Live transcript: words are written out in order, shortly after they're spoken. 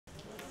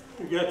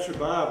You got your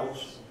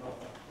Bibles.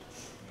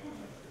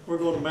 We're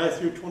going to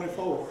Matthew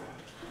 24.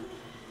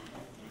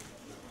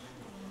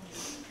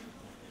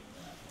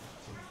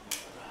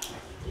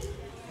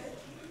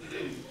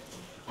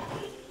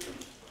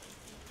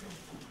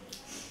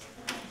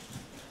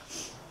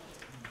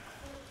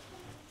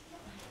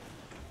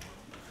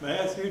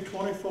 Matthew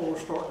 24,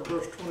 starting at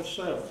verse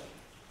 27.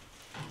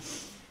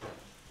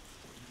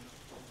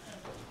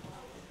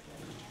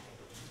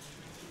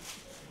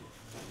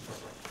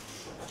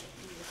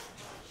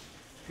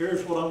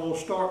 Here's what I'm going to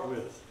start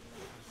with.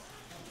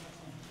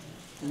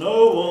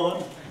 No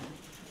one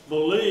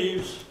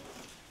believes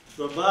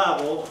the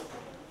Bible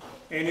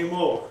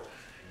anymore.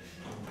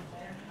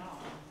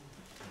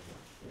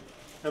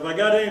 Have I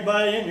got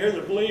anybody in here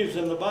that believes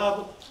in the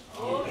Bible?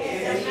 Oh,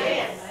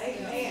 yes.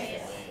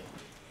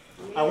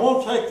 I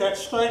won't take that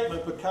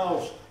statement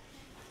because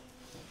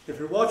if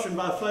you're watching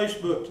my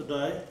Facebook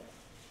today,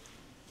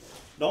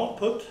 don't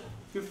put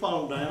your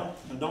phone down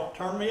and don't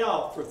turn me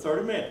off for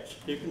 30 minutes.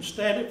 You can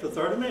stand it for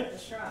 30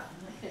 minutes. That's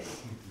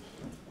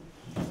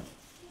right.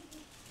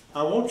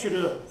 I want you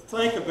to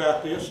think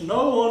about this.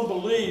 No one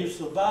believes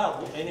the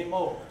Bible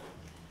anymore.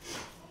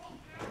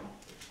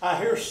 I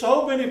hear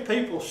so many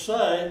people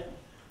say,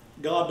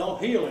 God don't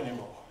heal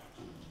anymore.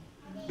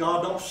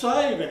 God don't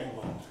save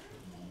anymore.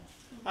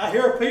 I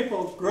hear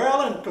people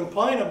growling and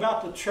complain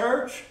about the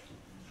church.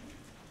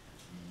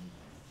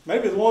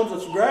 Maybe the ones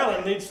that's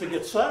growling needs to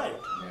get saved.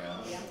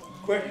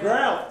 Quit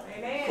growling.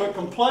 Amen. Quit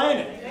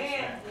complaining.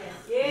 Amen.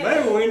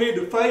 Yes. Maybe we need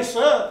to face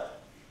up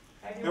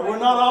that we're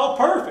not all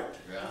perfect.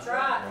 That's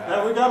right.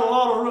 That we got a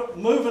lot of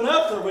moving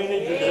up that we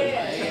need to do.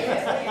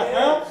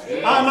 Yes.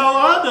 I know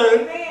I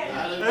do.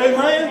 Amen.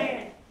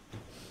 Amen.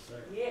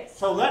 Yes.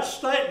 So that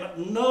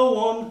statement, no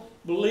one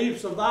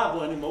believes the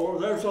Bible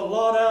anymore. There's a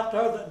lot out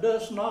there that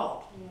does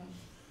not.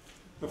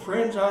 But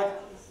friends,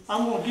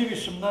 I'm going to give you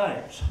some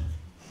names.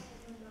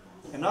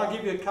 And I'll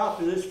give you a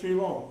copy of this if you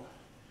want.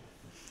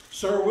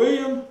 Sir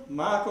William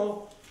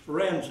Michael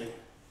Ramsey,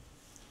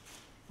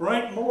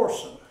 Frank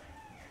Morrison,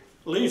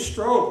 Lee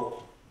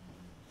Strobel,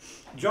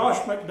 Josh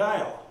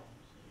McDowell,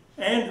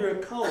 Andrea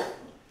Cole.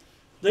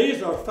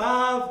 These are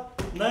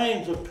 5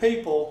 names of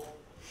people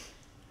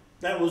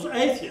that was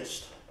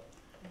atheist,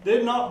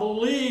 did not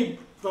believe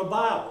the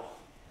Bible.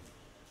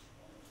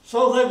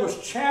 So they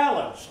was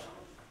challenged.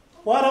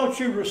 Why don't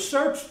you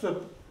research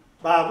the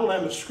Bible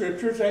and the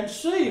Scriptures and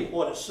see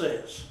what it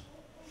says?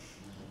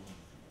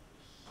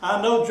 I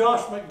know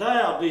Josh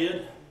McDowell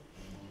did.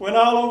 Went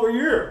all over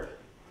Europe.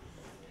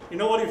 You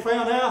know what he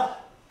found out?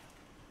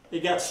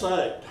 He got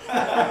saved.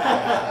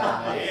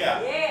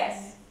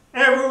 Yes.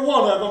 Every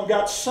one of them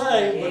got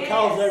saved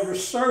because they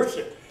researched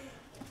it.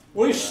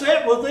 We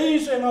sit with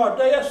these in our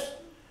desk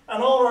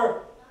and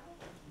on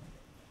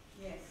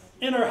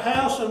in our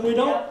house, and we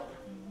don't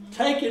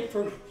take it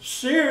for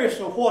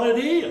serious of what it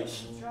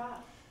is. That's right.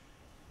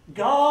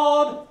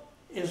 God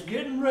is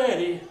getting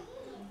ready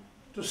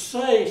to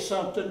say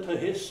something to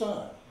his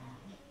son.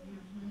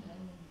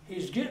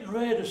 He's getting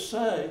ready to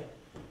say,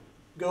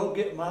 go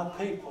get my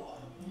people.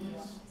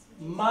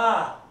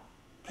 My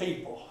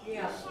people.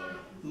 Yeah.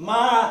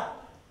 My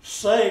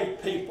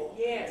saved people.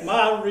 Yes.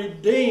 My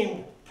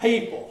redeemed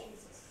people.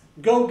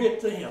 Go get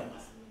them.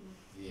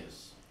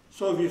 Yes.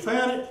 So have you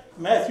found it?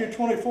 Matthew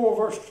 24,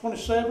 verse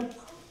 27.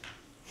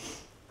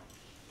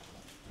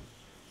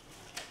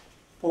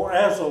 For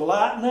as the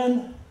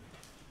lightning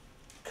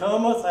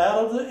cometh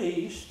out of the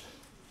east,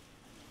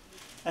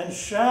 and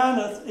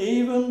shineth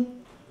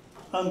even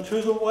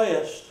unto the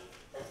west,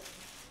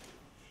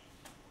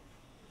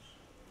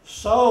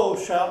 so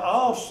shall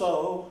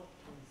also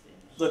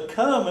the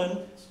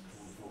coming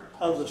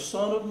of the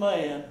Son of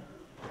Man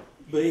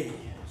be.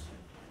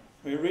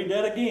 Let me read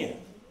that again.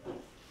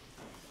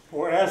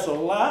 For as the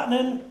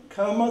lightning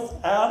cometh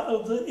out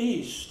of the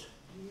east.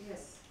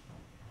 Yes.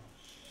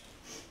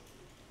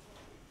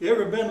 You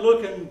ever been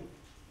looking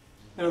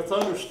at a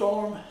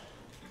thunderstorm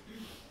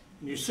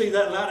and you see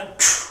that lightning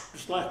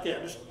just like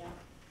that? Just,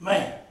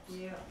 man,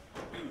 Yeah.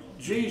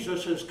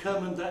 Jesus is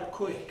coming that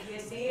quick.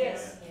 Yes, he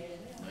is.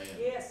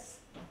 Yes.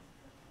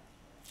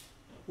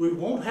 We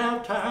won't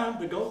have time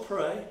to go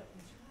pray.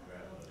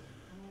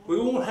 We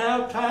won't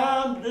have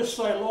time to just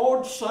say,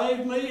 Lord,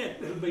 save me.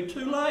 It'll be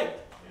too late.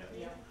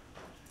 Yeah.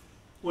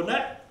 When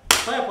that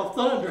clap of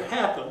thunder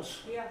happens,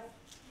 Yeah.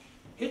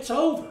 it's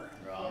over.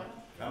 Right.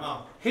 Come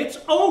on. It's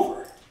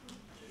over.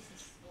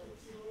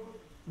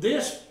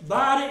 This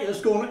body is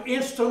going to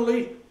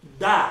instantly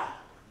die.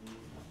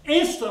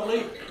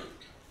 Instantly,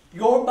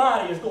 your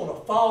body is going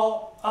to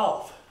fall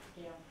off.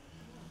 Yeah.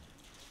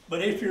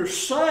 But if you're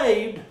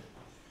saved,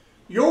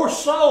 your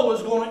soul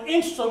is going to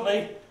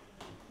instantly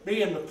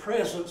be in the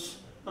presence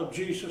of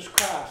Jesus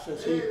Christ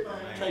as he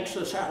takes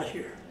us out of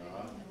here.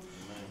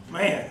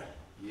 Man,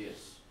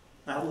 Yes.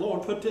 now the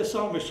Lord put this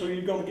on me, so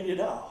you're going to get it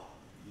all.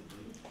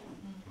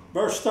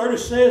 Verse 30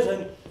 says,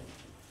 and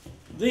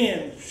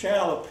then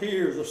shall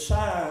appear the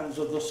signs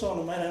of the Son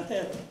of Man in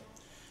heaven.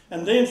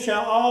 And then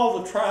shall all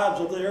the tribes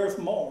of the earth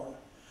mourn.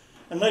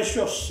 And they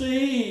shall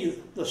see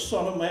the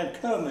Son of Man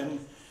coming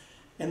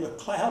in the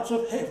clouds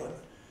of heaven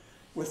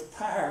with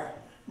power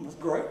and with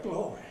great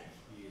glory.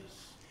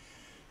 Yes.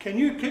 Can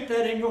you get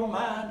that in your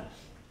mind?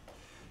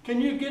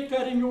 Can you get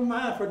that in your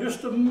mind for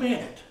just a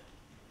minute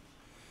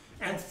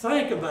and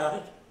think about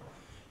it?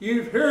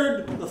 You've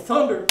heard the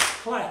thunder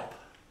clap.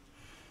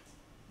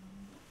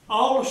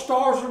 All the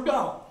stars are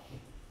gone.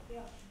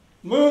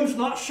 Moon's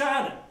not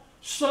shining.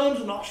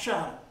 Sun's not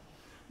shining.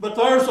 But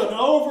there's an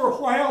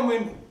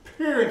overwhelming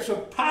appearance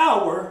of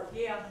power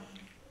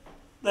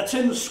that's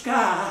in the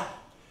sky,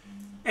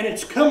 and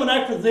it's coming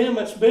after them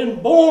that's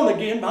been born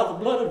again by the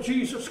blood of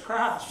Jesus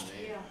Christ.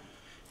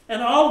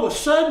 And all of a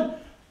sudden,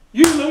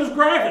 you lose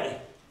gravity.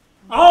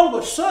 All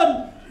of a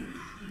sudden,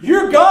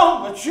 you're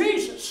gone with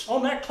Jesus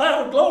on that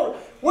cloud of glory.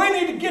 We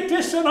need to get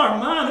this in our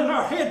mind, in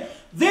our head.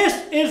 This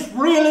is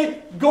really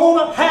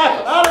going to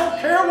happen. I don't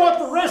care what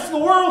the rest of the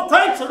world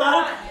thinks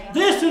about it.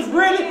 This is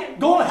really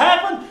going to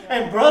happen.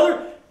 And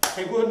brother,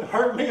 it wouldn't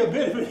hurt me a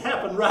bit if it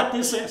happened right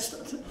this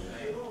instant.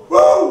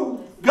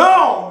 Woo!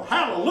 Gone!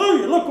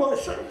 Hallelujah! Look what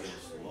it says.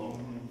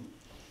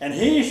 And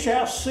he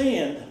shall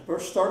send,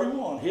 verse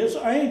 31, his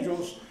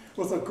angels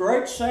with a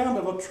great sound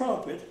of a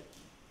trumpet,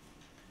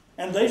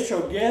 and they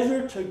shall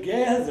gather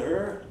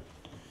together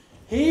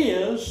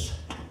his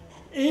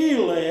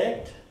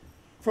elect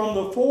from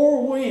the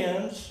four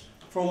winds,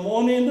 from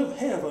one end of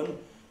heaven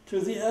to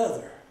the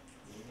other.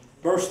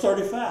 Verse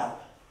 35.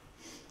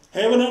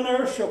 Heaven and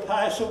earth shall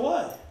pass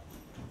away,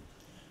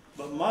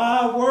 but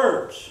my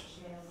words.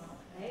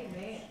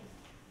 Amen.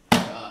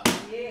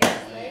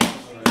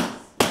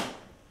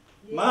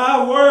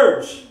 My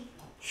words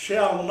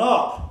shall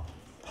not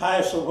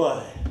pass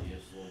away.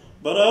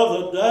 But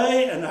of the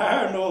day and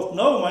hour knoweth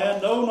no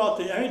man, no, not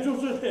the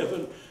angels in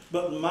heaven,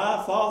 but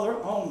my Father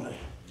only.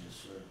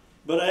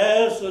 But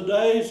as the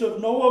days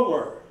of Noah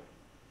were,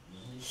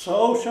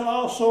 so shall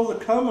also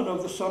the coming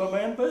of the Son of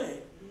Man be.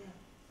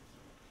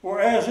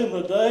 Whereas in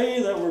the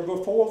day that were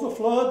before the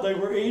flood, they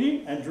were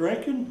eating and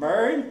drinking,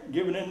 marrying,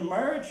 giving into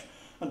marriage,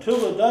 until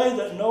the day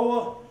that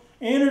Noah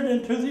entered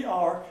into the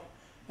ark,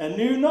 and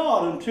knew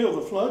not until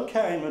the flood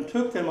came and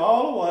took them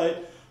all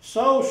away,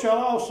 so shall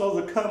also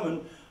the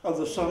coming of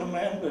the Son of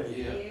Man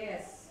be.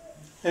 Yes.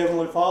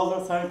 Heavenly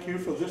Father, thank you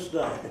for this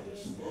day.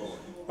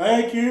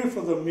 Thank you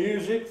for the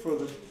music, for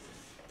the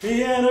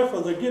piano,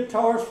 for the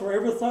guitars, for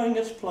everything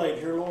that's played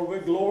here, Lord. We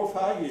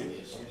glorify you.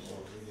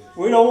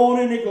 We don't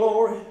want any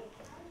glory.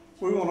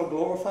 We want to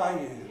glorify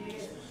you.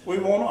 We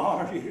want to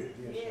honor you.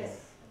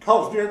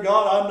 Because, dear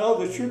God, I know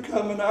that you're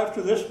coming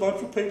after this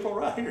bunch of people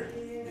right here.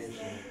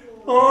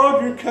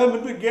 Lord, you're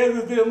coming to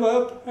gather them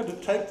up and to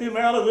take them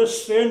out of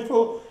this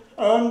sinful,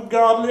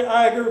 ungodly,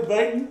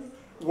 aggravating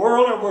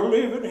world that we're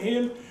living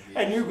in.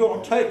 And you're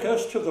going to take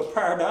us to the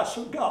paradise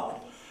of God.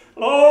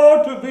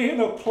 Lord, to be in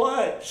a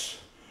place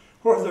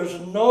where there's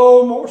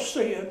no more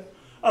sin,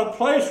 a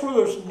place where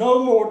there's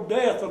no more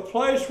death, a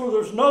place where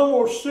there's no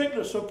more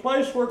sickness, a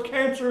place where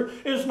cancer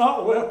is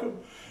not welcome.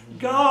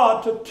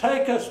 God, to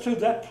take us to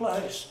that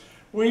place.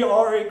 We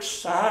are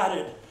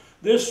excited.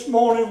 This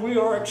morning we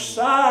are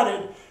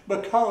excited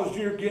because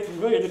you're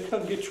getting ready to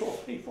come get your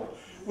people.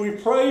 We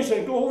praise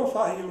and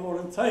glorify you,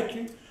 Lord, and thank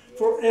you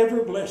for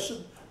every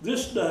blessing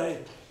this day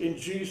in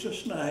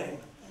Jesus' name.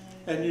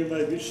 And you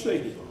may be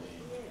seated.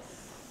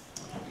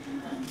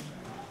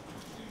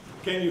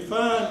 Can you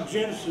find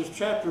Genesis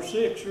chapter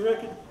 6, you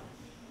reckon?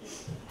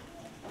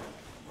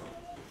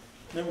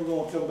 Then we're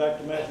going to come back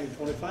to Matthew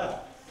 25.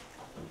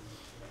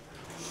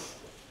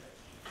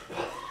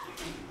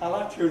 I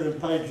like to hear them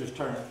pages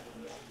turn.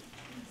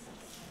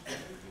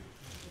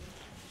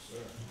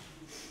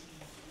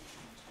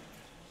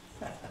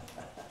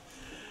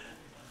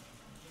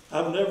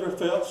 I've never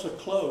felt so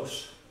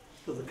close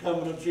to the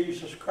coming of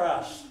Jesus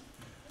Christ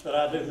that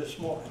I do this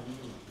morning.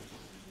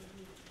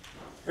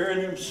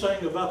 Hearing him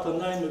sing about the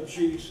name of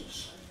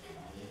Jesus.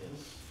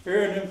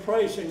 Hearing him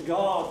praising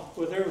God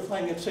with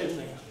everything that's in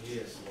them.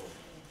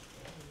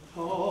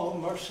 Oh,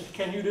 mercy.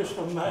 Can you just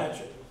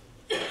imagine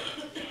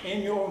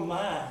in your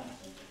mind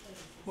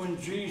when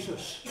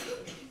Jesus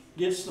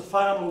gets the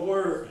final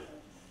word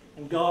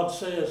and God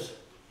says,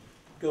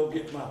 go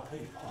get my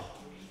people?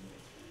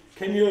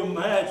 Can you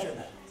imagine?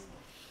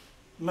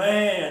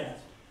 Man,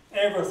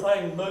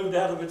 everything moved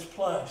out of its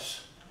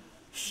place.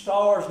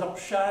 Stars don't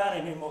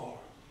shine anymore.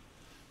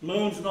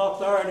 Moon's not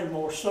there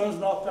anymore. Sun's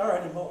not there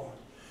anymore.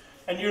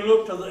 And you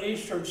look to the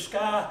eastern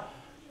sky,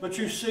 but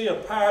you see a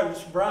power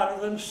that's brighter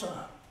than the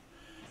sun.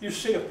 You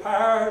see a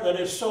power that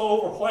is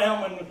so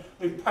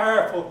overwhelmingly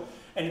powerful,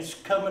 and it's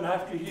coming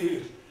after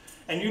you.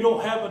 And you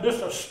don't have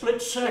just a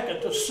split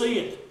second to see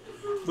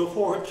it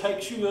before it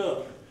takes you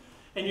up.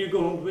 And you're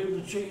going to be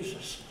with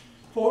Jesus.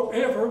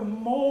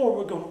 Forevermore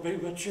we're going to be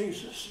with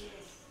Jesus.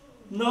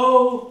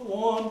 No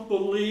one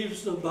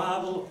believes the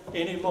Bible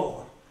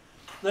anymore.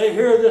 They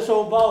hear this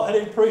old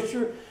bald-headed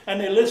preacher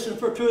and they listen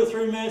for 2 or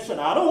 3 minutes and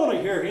I don't want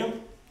to hear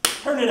him.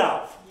 Turn it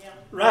off.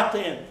 Right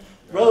then.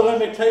 Brother, let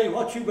me tell you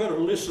what, you better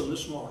listen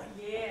this morning.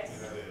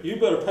 Yes. You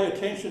better pay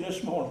attention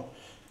this morning.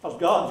 Because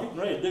God's getting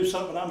ready to do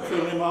something. I'm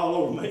feeling him all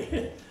over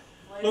me.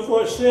 Look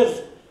what it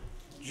says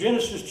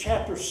Genesis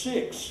chapter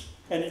 6.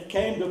 And it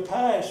came to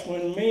pass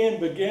when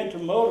men began to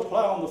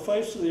multiply on the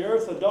face of the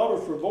earth, and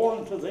daughters were born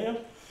unto them,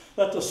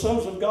 that the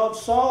sons of God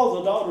saw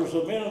the daughters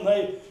of men, and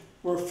they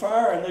were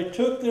fair, and they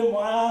took them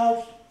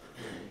wives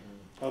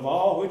of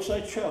all which they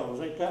chose.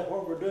 Ain't that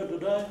what we're doing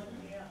today?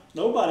 Yeah.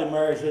 Nobody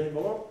marries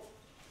anymore.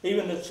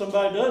 Even if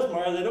somebody does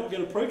marry, they don't get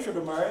a preacher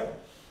to marry.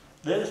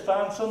 They just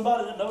find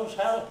somebody that knows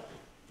how to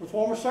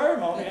perform a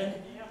ceremony. And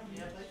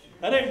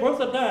that ain't worth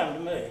a dime to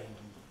me.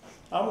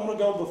 I want to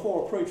go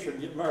before a preacher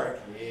and get married.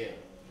 Yeah.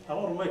 I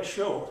want to make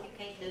sure. You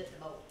can't do it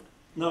both.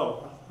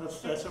 No,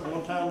 that's at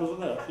one time was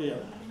enough, yeah.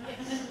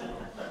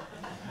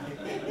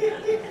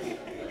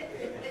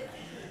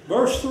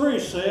 Verse 3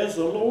 says,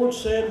 the Lord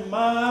said,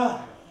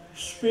 my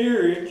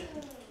spirit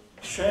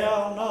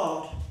shall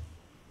not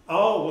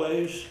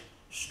always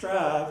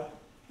strive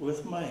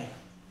with man,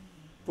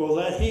 for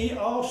that he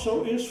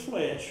also is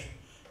flesh,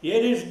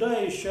 yet his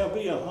days shall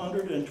be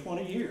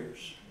 120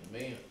 years.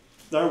 Amen.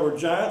 There were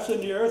giants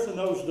in the earth in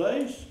those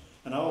days,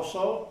 and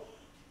also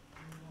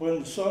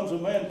when the sons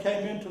of man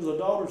came into the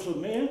daughters of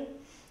men,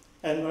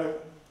 and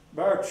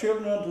bare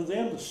children unto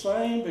them, the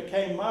same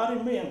became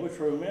mighty men, which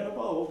were men of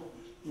old,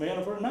 men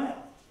of renown.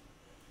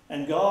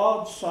 And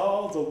God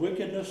saw the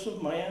wickedness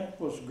of man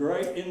was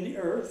great in the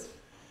earth,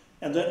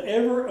 and that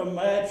every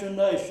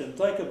imagination,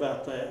 think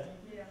about that,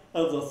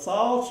 of the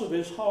thoughts of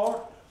his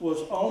heart was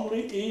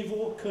only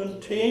evil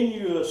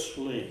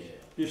continuously.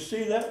 You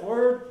see that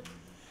word?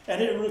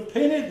 And it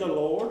repented the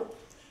Lord.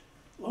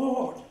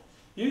 Lord,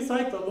 you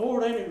think the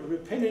Lord ain't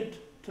repented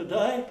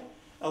today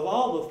of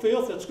all the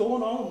filth that's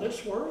going on in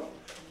this world?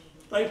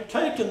 They've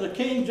taken the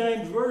King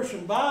James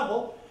Version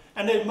Bible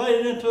and they've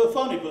made it into a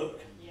funny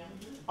book. Yeah.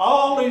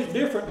 All these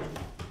different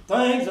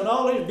things and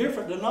all these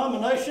different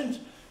denominations.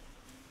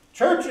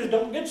 Churches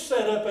don't get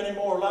set up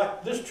anymore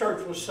like this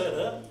church was set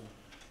up.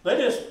 They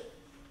just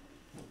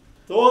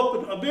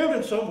throw up a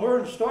building somewhere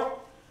and start.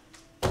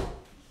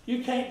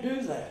 You can't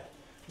do that.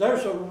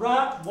 There's a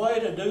right way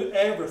to do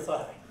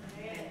everything.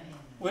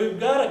 We've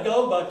got to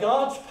go by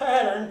God's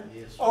pattern,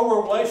 or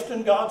we're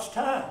wasting God's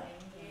time.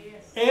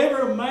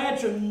 Every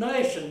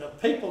imagination of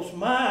people's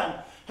mind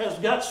has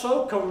got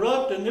so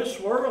corrupt in this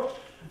world.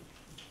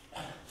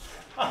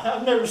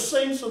 I've never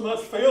seen so much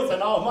filth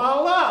in all my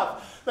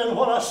life than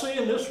what I see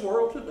in this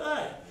world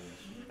today.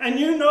 And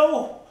you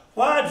know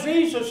why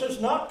Jesus has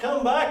not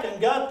come back and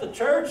got the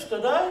church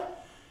today?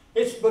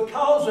 It's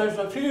because there's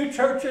a few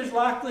churches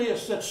like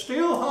this that's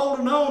still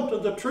holding on to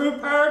the true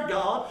power of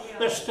God,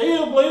 that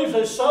still believes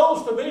there's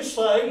souls to be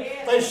saved,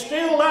 there's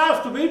still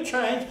lives to be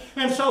changed,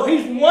 and so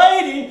he's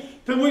waiting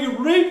till we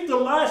reap the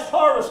last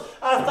harvest.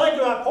 I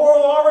think about poor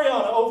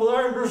Ariana over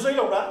there in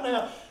Brazil right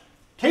now,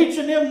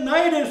 teaching them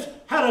natives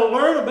how to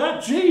learn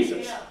about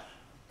Jesus. Yeah.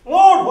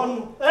 Lord,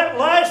 when that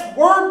last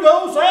word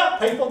goes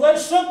out, people,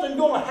 there's something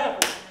going to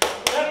happen.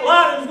 That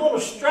light is going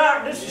to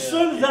strike just as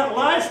soon as that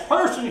last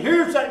person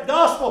hears that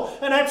gospel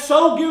and that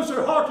soul gives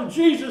their heart to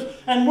Jesus,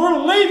 and we're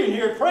leaving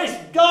here. Praise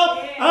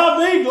God. I'll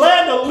be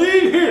glad to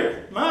leave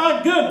here. My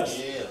goodness,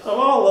 of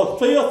all the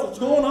filth that's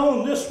going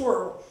on in this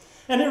world.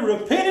 And it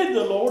repented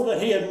the Lord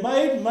that he had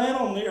made man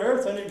on the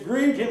earth, and it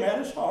grieved him at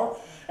his heart.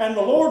 And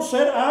the Lord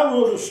said, I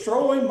will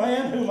destroy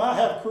man whom I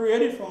have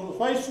created from the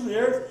face of the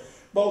earth,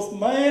 both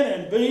man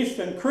and beast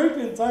and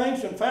creeping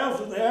things and fowls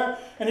of the air,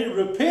 and it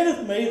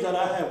repenteth me that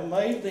I have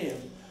made them.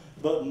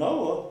 But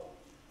Noah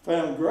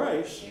found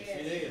grace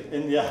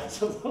in the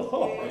eyes of the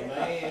Lord.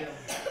 Amen.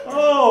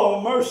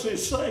 Oh,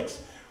 mercy's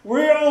sakes.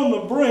 We're on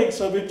the brinks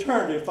of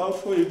eternity,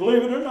 folks, whether you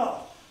believe it or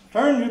not.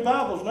 Turn your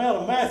Bibles now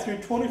to Matthew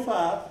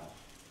 25,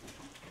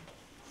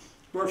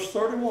 verse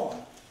 31.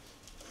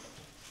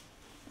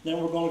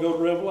 Then we're going to go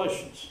to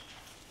Revelations.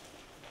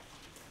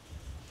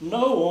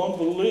 No one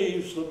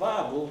believes the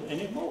Bible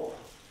anymore.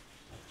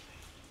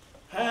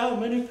 How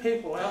many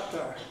people out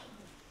there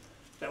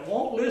that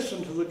won't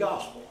listen to the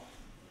gospel,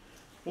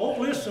 won't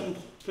listen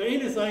to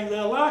anything they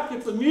like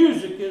if the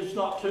music is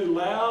not too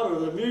loud or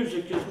the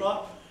music is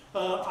not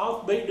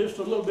offbeat just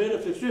a little bit.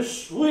 If it's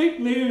just sweet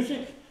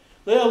music,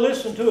 they'll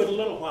listen to it a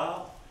little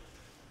while.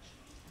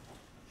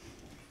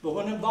 But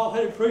when them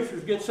bald-headed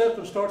preachers gets up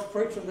and starts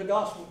preaching the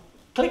gospel,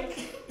 click,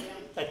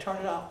 they turn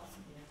it off.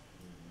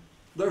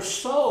 Their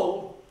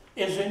soul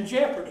is in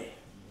jeopardy.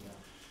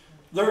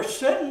 They're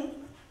sitting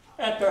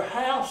at their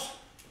house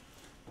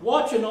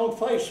watching on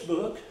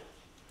Facebook,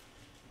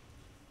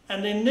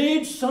 and they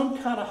need some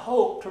kind of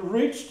hope to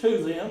reach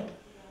to them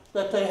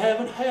that they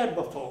haven't had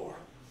before.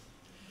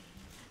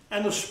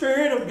 And the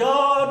Spirit of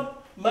God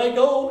may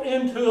go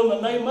into them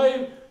and they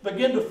may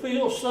begin to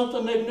feel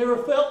something they've never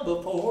felt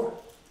before.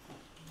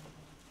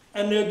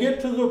 And they'll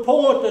get to the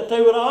point that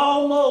they would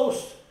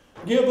almost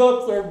give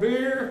up their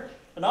beer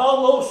and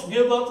almost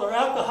give up their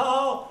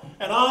alcohol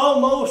and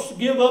almost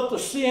give up the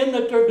sin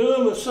that they're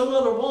doing with some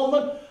other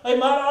woman. They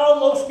might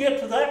almost get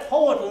to that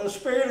point and the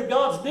Spirit of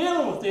God's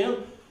dealing with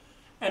them,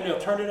 and they'll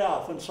turn it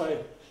off and say,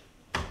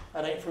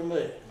 that ain't for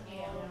me.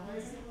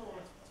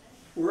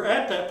 We're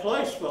at that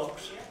place,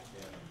 folks.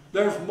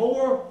 There's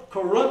more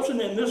corruption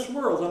in this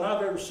world than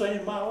I've ever seen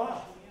in my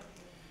life.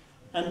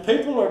 And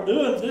people are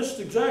doing just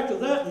exactly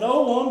that.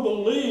 No one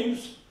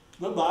believes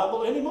the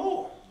Bible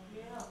anymore.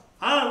 Yeah.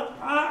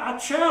 I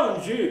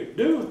challenge you.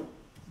 Do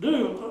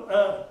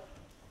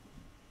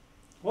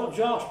what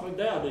Josh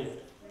McDowell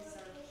did.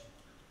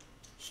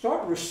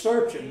 Start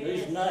researching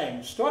these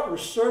names. Start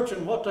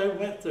researching what they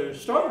went through.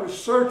 Start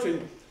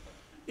researching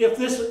if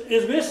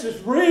this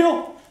is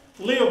real,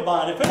 live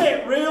by it. If it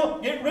ain't real,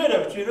 get rid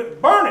of it. You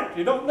don't burn it.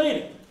 You don't need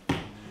it.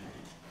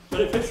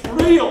 But if it's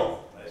real,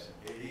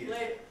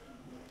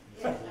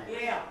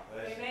 Yeah.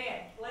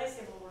 Amen. Bless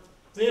him, Lord.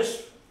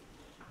 this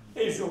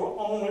is your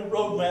only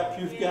roadmap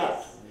you've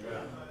got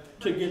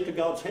to get to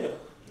God's heaven.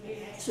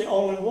 It's the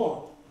only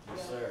one.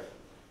 Yes, sir.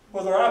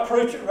 Whether I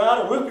preach it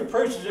right or Wookie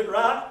preaches it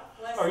right,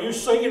 or you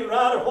sing it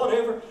right or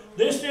whatever,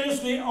 this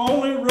is the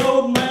only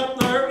roadmap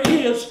there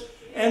is.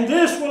 And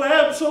this will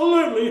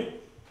absolutely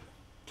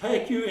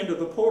take you into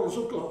the portals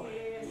of glory.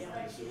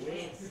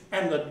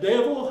 And the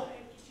devil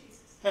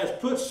has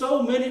put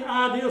so many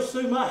ideas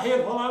through my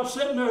head while I was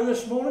sitting there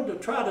this morning to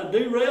try to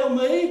derail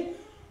me.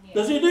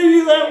 Does he do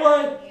you that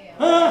way?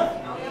 Huh?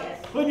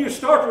 When you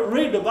start to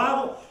read the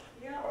Bible,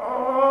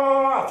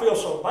 oh, I feel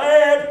so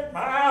bad.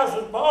 My eyes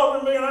are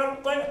bothering me, and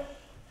I'm thinking,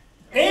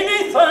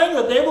 anything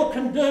the devil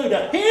can do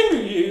to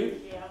hinder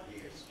you,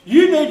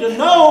 you need to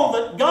know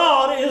that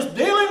God is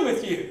dealing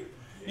with you.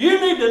 You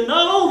need to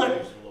know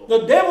that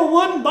the devil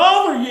wouldn't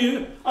bother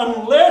you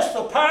unless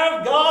the power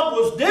of God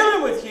was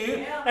dealing with you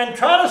and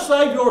try to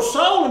save your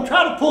soul and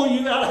try to pull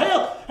you out of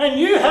hell. And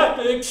you have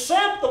to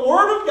accept the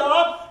Word of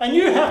God, and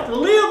you have to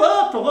live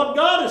up to what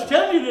God is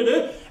telling you to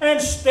do,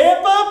 and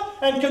step up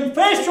and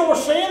confess your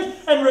sins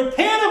and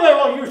repent of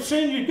all your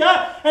sin you've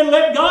got, and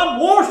let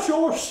God wash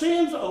your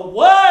sins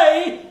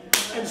away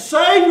and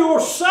save your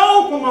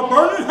soul from a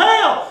burning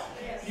hell.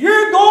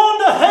 You're going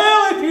to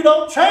hell if you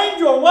don't change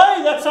your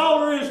way. That's all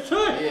there is to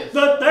it. Yes.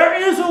 But there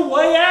is a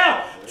way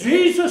out.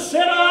 Jesus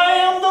said, I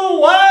am the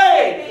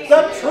way,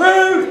 the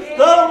truth,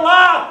 the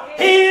life.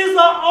 He is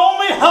the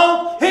only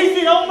hope.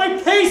 He's the only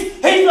peace.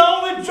 He's the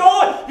only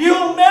joy.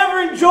 You'll never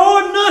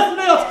enjoy nothing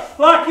else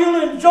like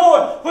you'll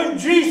enjoy when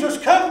Jesus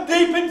comes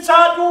deep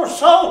inside your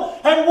soul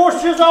and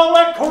washes all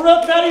that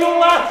corrupt out of your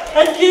life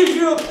and gives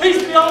you a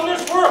peace beyond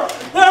this world.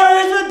 There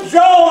is a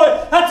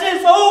joy that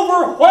is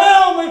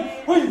overwhelming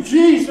when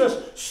Jesus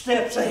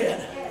steps in.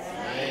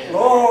 Amen.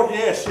 Lord,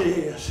 yes, He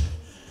is.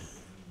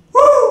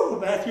 Woo!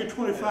 Matthew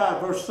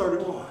 25, verse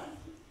 31.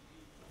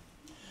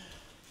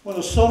 When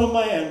the Son of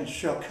Man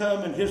shall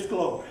come in His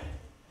glory,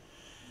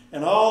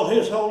 and all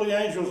His holy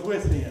angels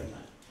with Him,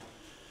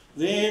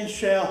 then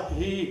shall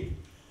He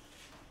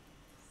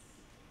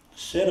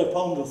sit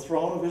upon the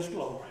throne of His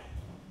glory,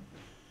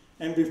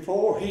 and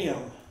before Him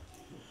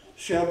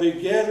shall be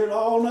gathered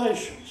all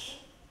nations,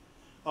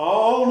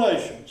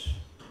 and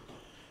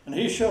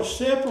He shall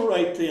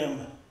separate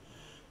them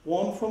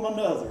one from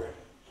another,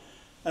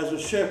 as a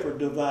shepherd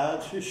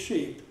divides his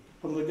sheep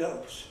from the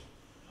goats.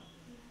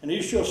 And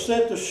He shall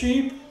set the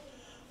sheep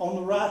on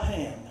the right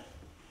hand,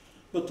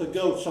 but the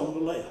goats on the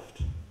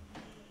left.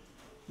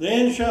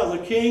 Then shall the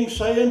King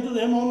say unto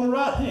them on the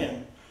right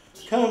hand,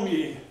 Come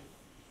ye,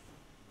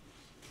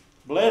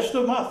 blessed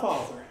of my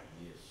Father,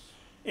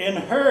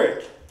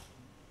 inherit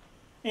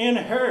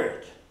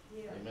Amen.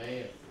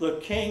 the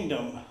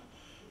kingdom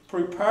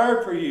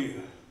prepared for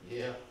you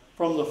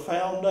from the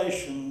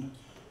foundation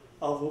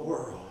of the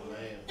world.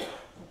 Amen.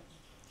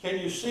 Can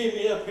you see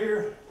me up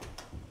here?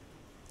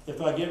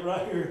 If I get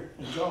right here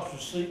in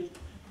Josh's seat.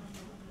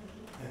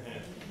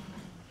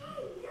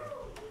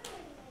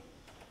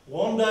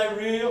 One day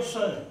real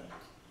soon,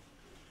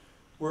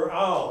 we're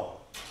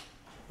all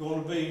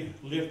going to be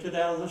lifted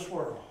out of this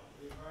world.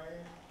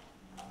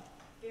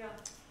 Yeah.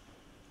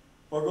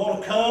 We're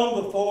going to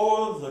come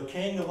before the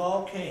King of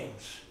all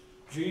kings.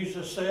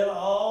 Jesus said,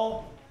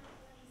 all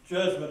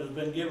judgment has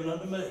been given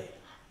unto me.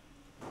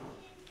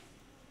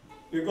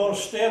 You're going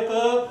to step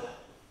up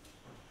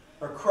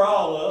or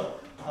crawl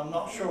up, I'm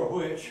not sure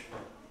which.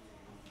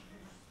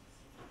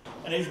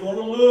 And He's going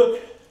to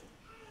look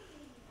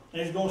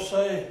and He's going to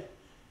say,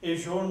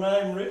 is your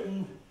name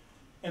written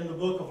in the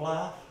book of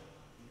life?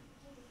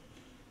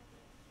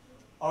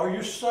 Are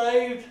you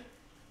saved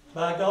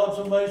by God's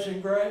amazing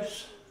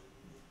grace?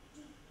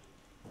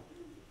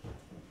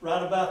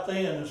 Right about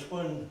then is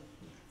when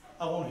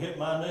I want to hit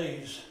my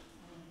knees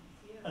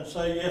and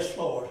say, yes,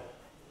 Lord,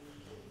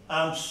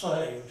 I'm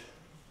saved.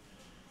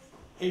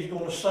 He's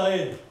going to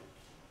say,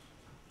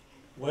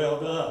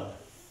 well done,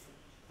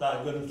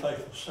 thy good and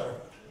faithful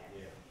servant.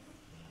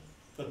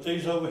 But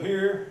these over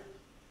here,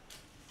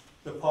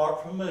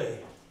 depart from me.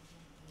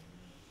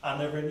 I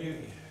never knew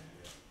you.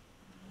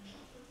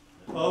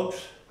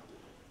 Folks,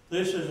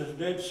 this is as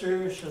dead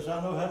serious as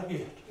I know how to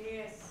get.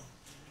 Yes.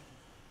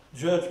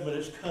 Judgment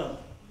is coming.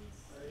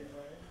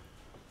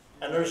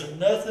 And there's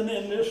nothing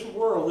in this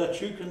world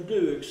that you can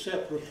do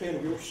except repent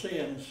of your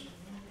sins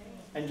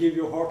and give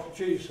your heart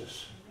to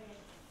Jesus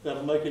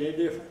that'll make any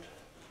difference.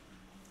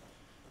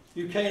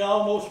 You can't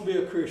almost be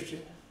a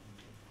Christian.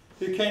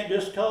 You can't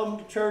just come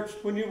to church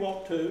when you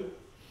want to,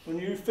 when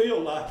you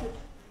feel like it.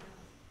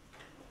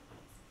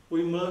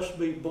 We must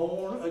be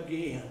born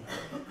again,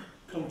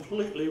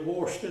 completely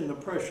washed in the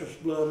precious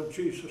blood of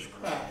Jesus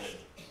Christ.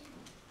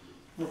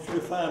 I want you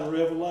to find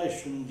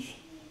Revelations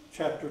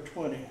chapter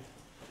 20.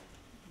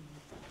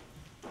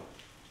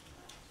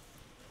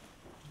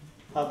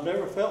 I've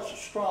never felt so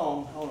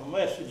strong on a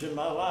message in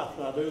my life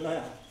than I do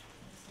now.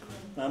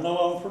 And I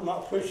know I'm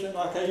not preaching it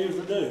like I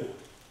usually do,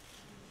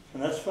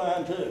 and that's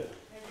fine too.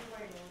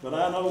 But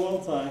I know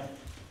one thing.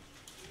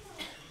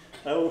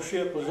 That old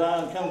ship of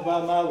Zion comes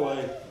by my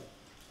way,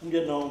 I'm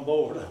getting on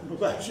board. I don't know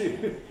about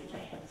you.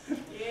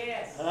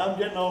 Yes. I'm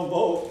getting on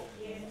board.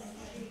 Yes.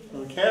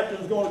 The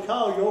captain's going to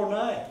call your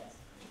name.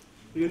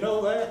 Do you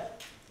know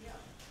that?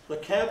 The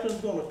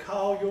captain's going to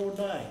call your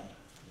name.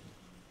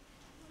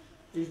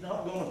 He's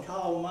not going to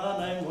call my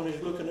name when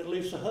he's looking at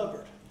Lisa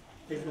Hubbard.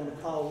 He's going to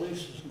call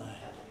Lisa's name.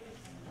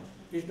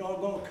 He's not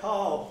going to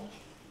call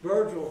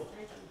Virgil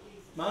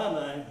my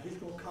name. He's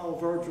going to call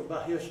Virgil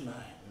by his name.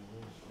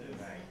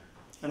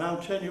 And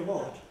I'm telling you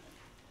what,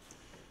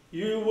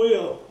 you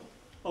will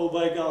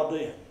obey God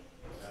then.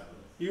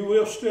 You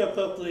will step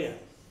up then.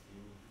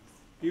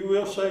 You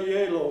will say,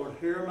 yea, Lord,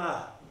 here am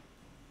I.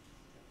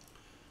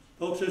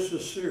 Folks, this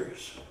is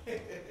serious.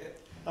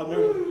 I've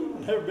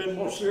never been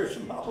more serious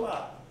in my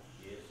life.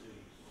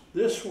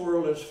 This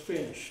world is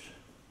finished.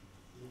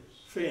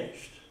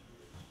 Finished.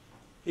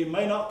 He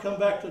may not come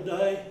back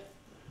today,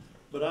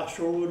 but I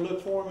sure would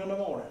look for him in the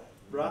morning,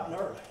 bright and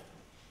early.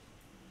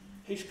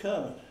 He's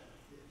coming.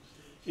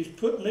 He's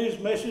putting these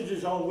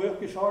messages on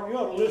Wilkie's heart. You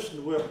ought to listen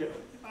to Wilkie.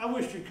 I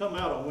wish you'd come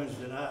out on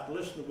Wednesday night and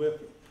listen to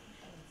Wilkie.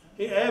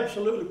 He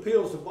absolutely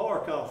peels the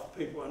bark off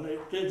people, and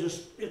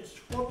it's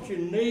what you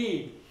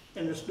need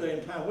in this day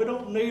and time. We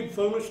don't need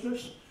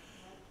foolishness.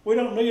 We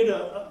don't need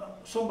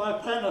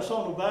somebody patting us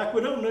on the back. We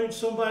don't need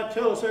somebody to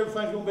tell us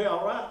everything's going to be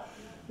all right.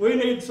 We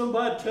need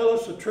somebody to tell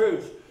us the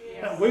truth.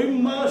 Yes. And we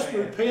must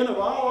repent of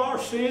all our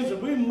sins,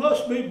 and we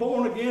must be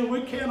born again.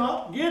 We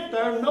cannot get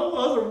there no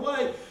other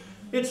way.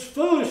 It's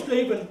foolish to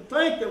even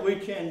think that we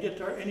can get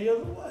there any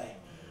other way.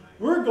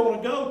 We're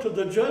going to go to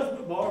the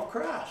judgment bar of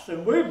Christ,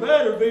 and we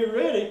better be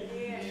ready.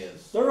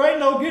 Yes. There ain't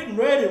no getting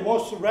ready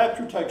once the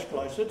rapture takes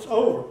place. It's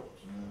over.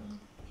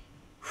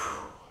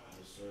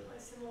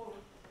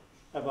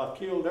 Have I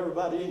killed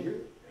everybody in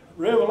here?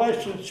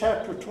 Revelation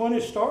chapter 20,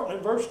 starting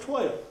at verse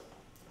 12.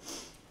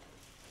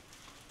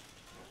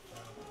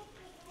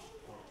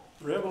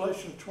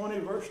 Revelation 20,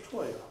 verse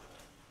 12.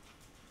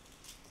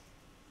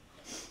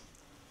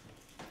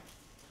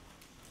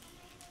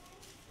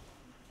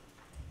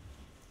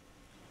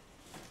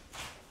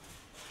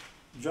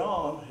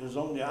 John is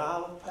on the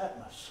Isle of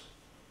Patmos.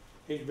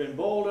 He's been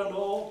boiled in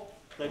oil.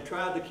 They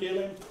tried to kill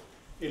him.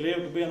 He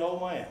lived to be an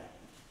old man.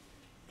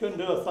 Couldn't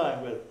do a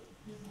thing with it.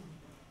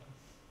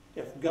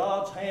 If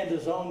God's hand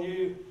is on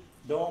you,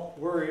 don't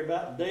worry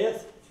about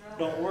death.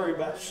 Don't worry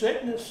about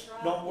sickness.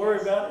 Don't worry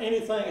about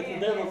anything that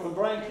the devil can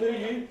bring to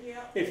you.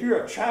 If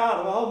you're a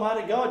child of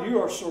Almighty God, you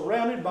are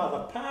surrounded by the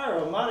power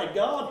of Almighty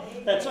God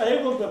that's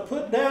able to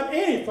put down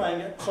anything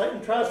that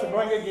Satan tries to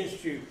bring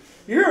against you.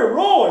 You're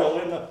royal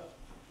in the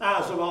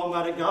eyes of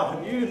Almighty God,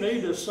 and you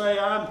need to say,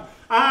 I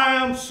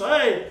am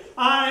saved.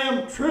 I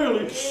am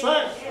truly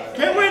saved.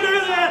 Can we do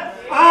that?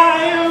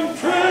 I am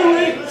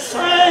truly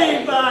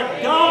saved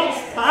by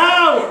God's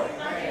power.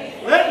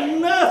 Let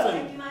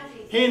nothing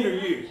hinder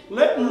you.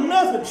 Let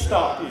nothing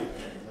stop you.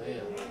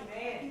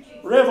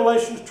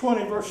 Revelation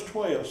 20 verse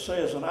 12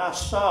 says, and I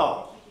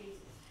saw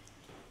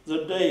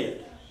the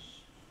dead,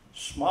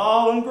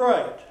 small and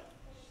great,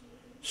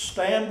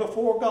 stand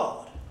before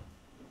God,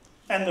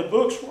 and the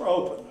books were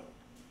opened.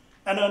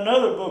 And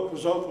another book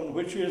was opened,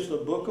 which is the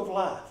book of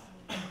life.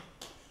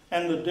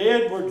 And the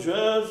dead were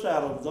judged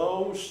out of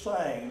those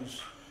things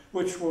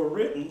which were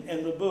written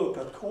in the book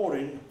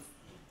according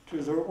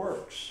to their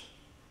works.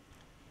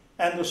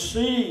 And the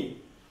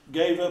sea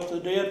gave up the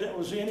dead that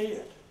was in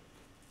it.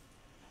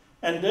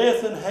 And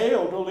death and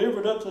hell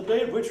delivered up the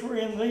dead which were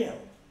in them.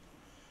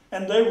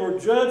 And they were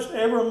judged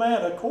every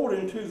man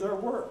according to their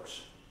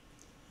works.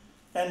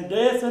 And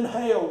death and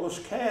hell was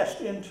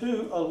cast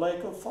into a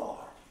lake of fire.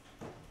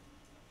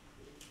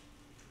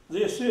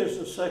 This is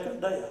the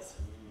second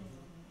death.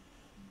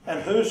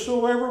 And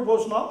whosoever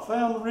was not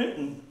found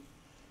written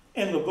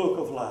in the book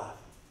of life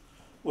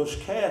was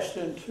cast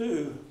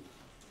into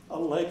a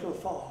lake of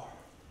fire.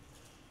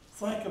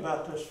 Think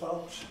about this,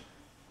 folks.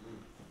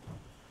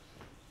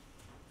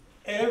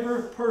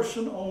 Every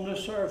person on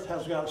this earth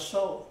has got a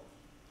soul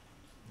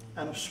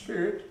and a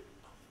spirit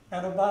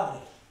and a body.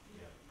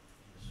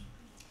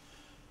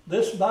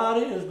 This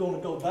body is going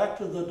to go back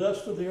to the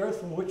dust of the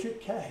earth from which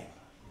it came.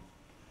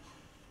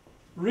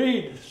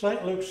 Read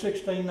St. Luke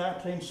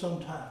 16:19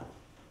 sometime.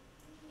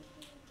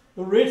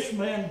 The rich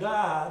man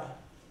died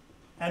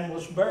and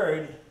was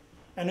buried,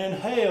 and in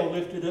hell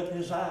lifted up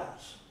his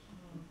eyes.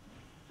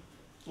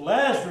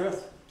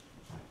 Lazarus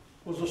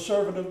was a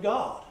servant of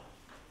God.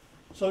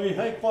 So you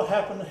think what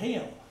happened to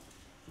him?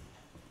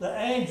 The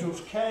angels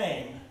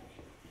came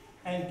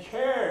and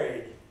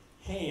carried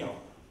him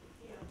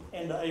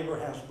into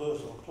Abraham's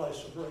bosom, a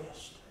place of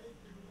rest.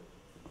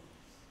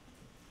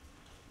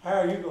 How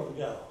are you going to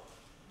go?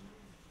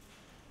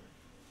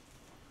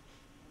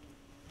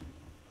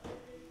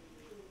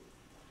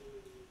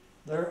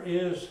 There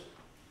is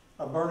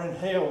a burning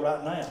hell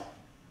right now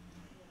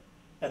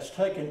that's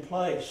taking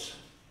place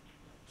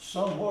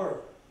somewhere.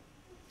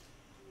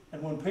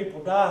 And when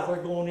people die,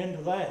 they're going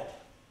into that.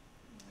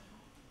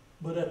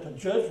 But at the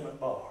judgment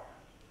bar,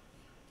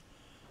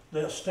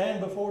 they'll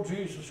stand before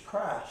Jesus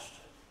Christ.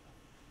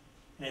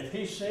 And if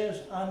he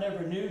says, I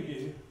never knew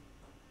you,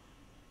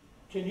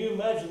 can you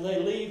imagine they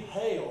leave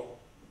hell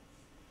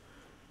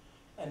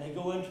and they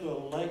go into a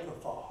lake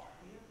of fire?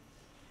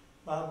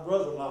 My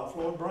brother-in-law,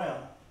 Floyd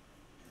Brown,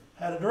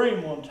 had a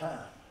dream one time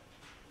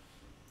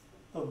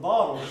of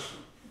bottles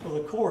with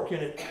a cork in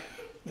it.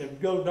 It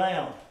would go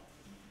down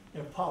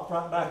and pop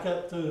right back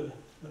up through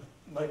the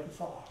lake of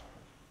fire.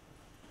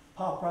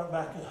 Pop right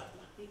back up.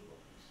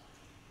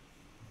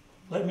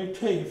 Let me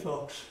tell you,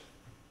 folks,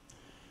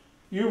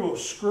 you will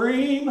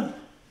scream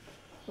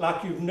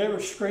like you've never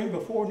screamed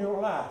before in your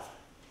life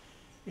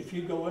if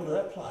you go into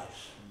that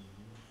place.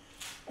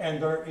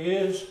 And there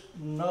is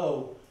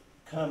no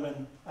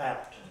coming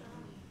out.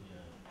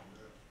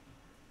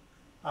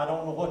 I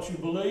don't know what you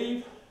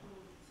believe.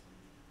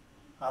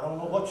 I don't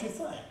know what you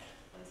think.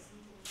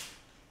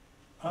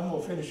 I'm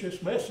going to finish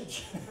this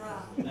message.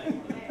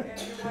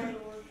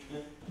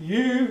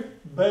 You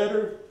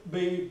better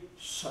be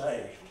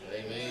saved.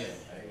 Amen.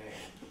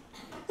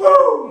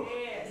 Woo!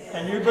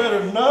 And you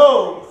better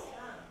know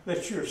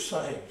that you're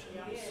saved.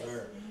 Yes,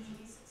 sir.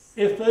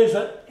 If there's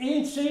an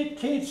incy,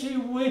 teensy,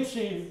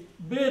 wincy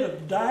bit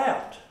of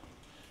doubt,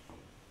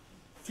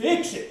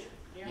 fix it.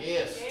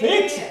 Yes.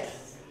 Fix it.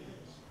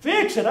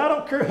 Fix it. I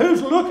don't care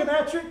who's looking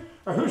at you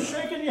or who's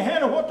shaking your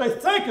hand or what they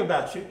think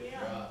about you.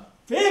 Right.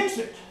 Fix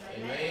it.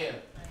 Amen.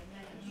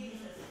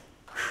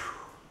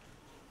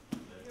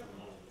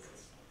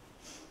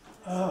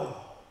 Oh.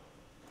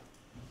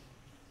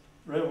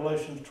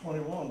 Revelation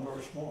 21,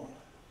 verse 1.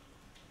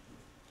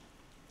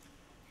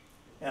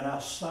 And I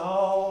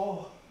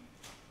saw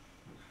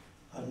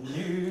a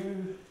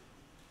new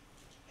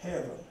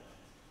heaven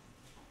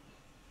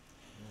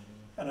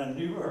and a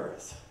new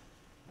earth.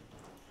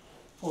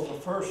 For the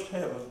first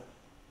heaven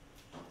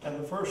and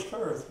the first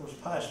earth was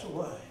passed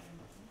away,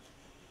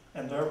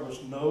 and there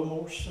was no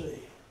more sea.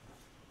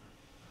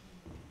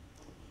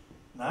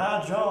 And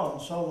I,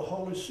 John, saw the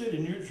holy city,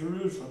 New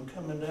Jerusalem,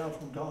 coming down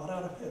from God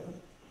out of heaven,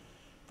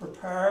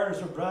 prepared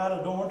as a bride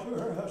adorned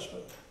to her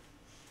husband.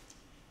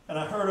 And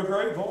I heard a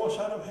great voice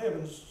out of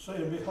heaven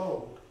saying,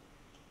 Behold,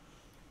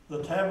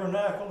 the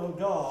tabernacle of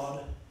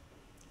God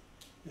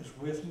is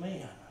with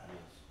men.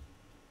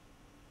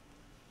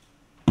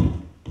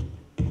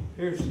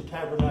 Here's the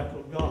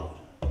tabernacle of God.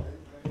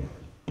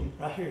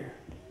 Right here.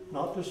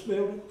 Not this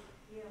building.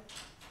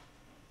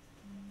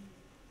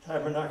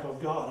 Tabernacle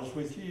of God is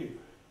with you.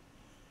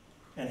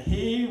 And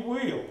he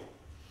will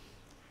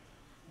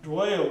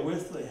dwell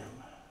with them.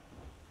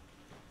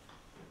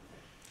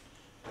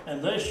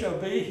 And they shall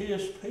be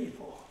his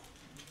people.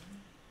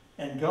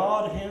 And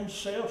God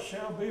himself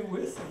shall be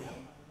with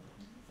them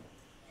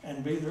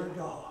and be their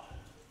God.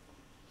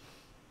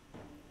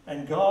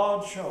 And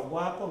God shall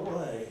wipe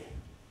away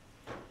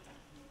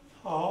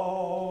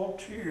all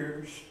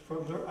tears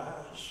from their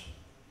eyes.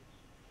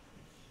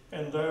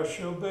 And there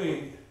shall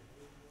be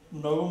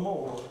no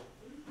more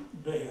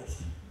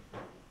death,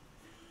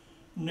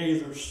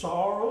 neither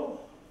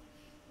sorrow,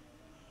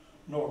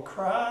 nor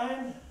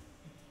crying,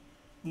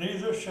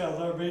 neither shall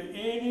there be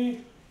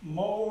any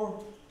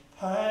more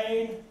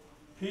pain,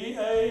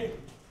 P-A-I-N,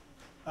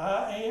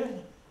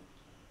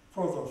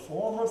 for the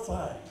former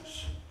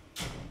things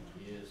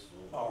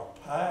are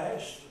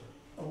passed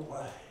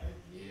away.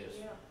 Yes.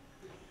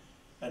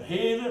 And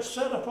he that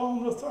sat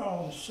upon the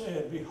throne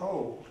said,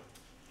 Behold,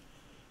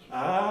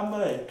 I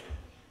make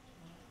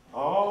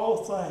all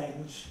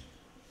things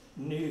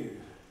new.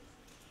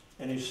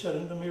 And he said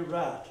unto me,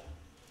 Write,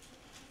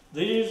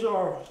 these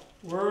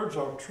words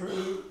are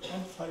true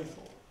and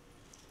faithful.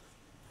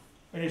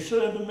 And he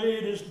said unto me,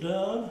 It is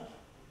done.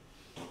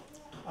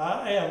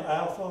 I am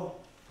Alpha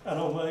and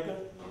Omega,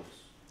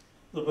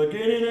 the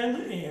beginning and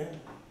the end.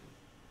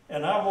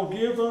 And I will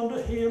give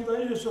unto him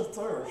that is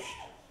athirst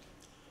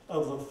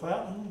of the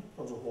fountain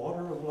of the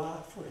water of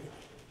life freely.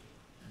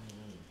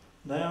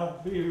 Now,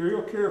 be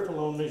real careful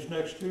on these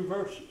next two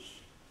verses.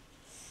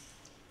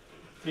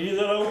 He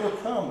that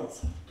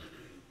overcometh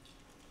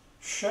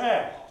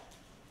shall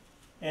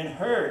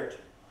inherit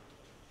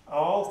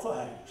all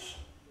things,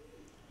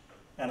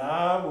 and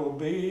I will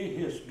be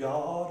his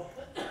God,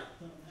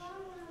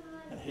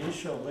 and he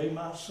shall be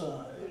my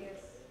son.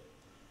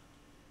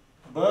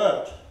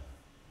 But,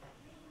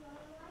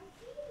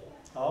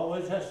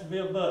 always has to be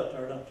a but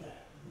there, don't there?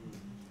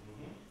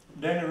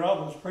 Danny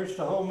Robbins preached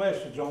a whole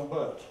message on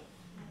but.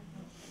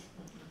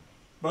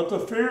 But the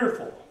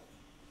fearful,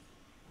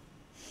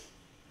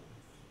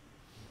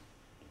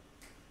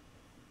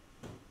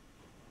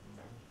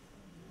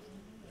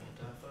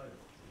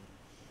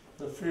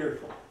 the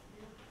fearful.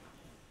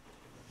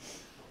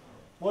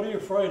 What are you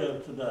afraid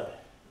of today?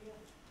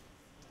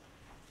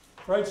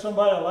 Afraid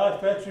somebody will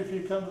laugh at you if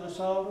you come to this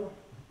altar?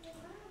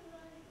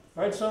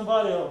 Afraid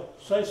somebody will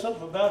say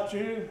something about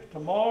you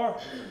tomorrow?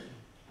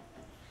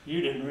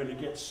 You didn't really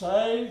get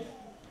saved.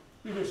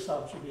 You just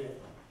thought you did.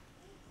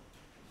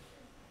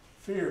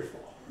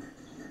 Fearful.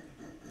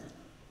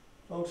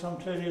 Folks, I'm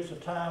telling you, it's a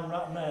time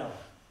right now.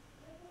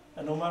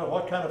 And no matter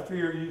what kind of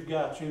fear you've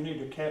got, you need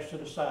to cast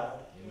it aside.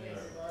 Amen.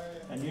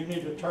 And you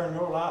need to turn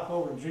your life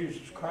over to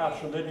Jesus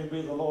Christ and let Him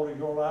be the Lord of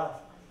your life.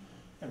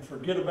 And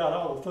forget about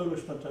all the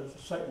foolishness that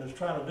Satan is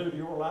trying to do to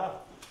your life.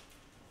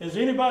 Is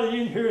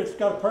anybody in here that's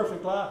got a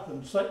perfect life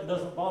and Satan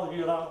doesn't bother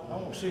you at all? I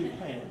want to see your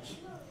hands.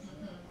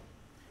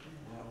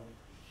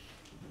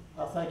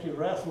 I think He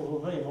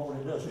wrestles with me more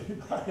than He does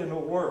anybody in the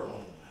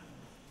world.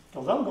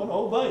 Because I'm going to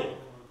obey Him.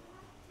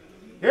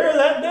 Hear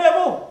that,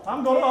 devil?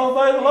 I'm going to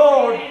obey the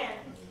Lord. Amen.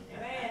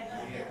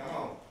 Yeah, come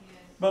on.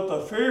 But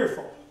the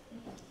fearful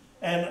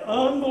and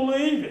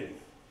unbelieving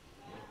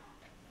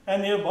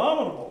and the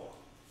abominable,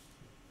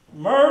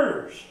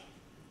 murderers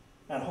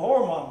and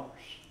whoremongers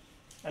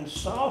and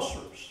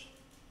sorcerers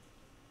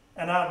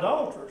and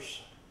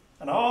idolaters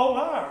and all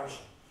liars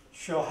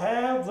shall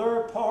have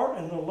their part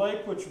in the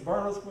lake which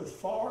burneth with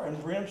fire and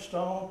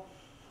brimstone,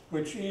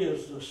 which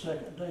is the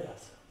second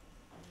death.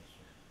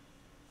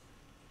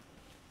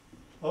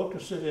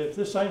 Folks, if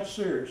this ain't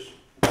serious,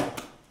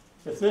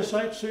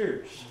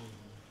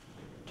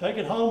 take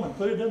it home and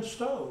put it in the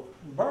stove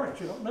and burn it.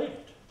 You don't need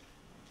it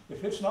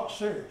if it's not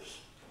serious.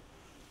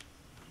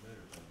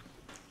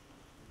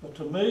 But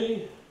to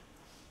me,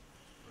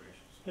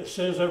 it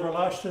says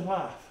everlasting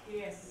life.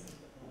 Yes.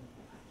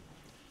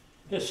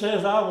 It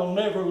says, I will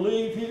never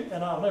leave you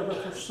and I'll never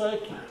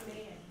forsake you.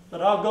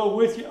 But I'll go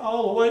with you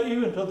all the way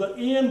even to the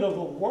end of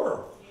the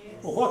world.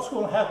 Yes. Well, what's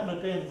going to happen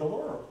at the end of the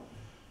world?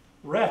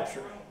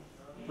 Rapture.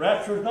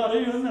 Rapture is not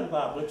even in the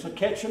Bible. It's a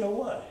catching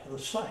away of the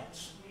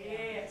saints.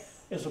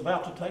 Yes. Is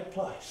about to take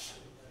place.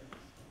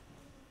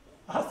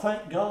 I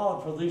thank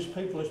God for these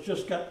people that's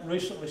just got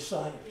recently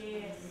saved.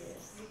 Yes.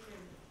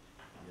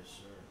 Yes,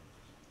 sir.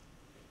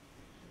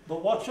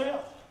 But watch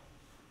out.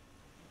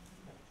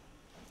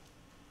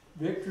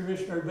 Victory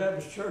Missionary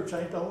Baptist Church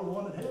ain't the only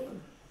one in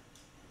heaven.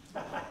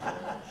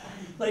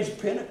 There's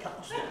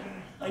Pentecostal.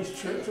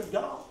 There's Church of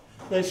God.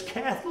 There's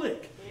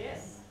Catholic.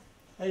 Yes.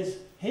 There's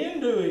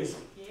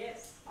Hinduism.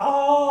 Yes.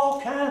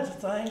 All kinds of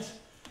things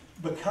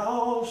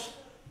because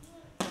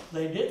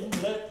they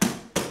didn't let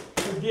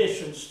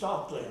tradition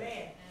stop them.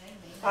 Amen.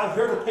 I've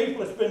heard of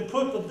people that's been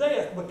put to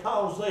death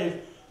because they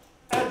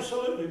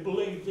absolutely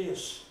believed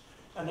this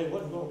and they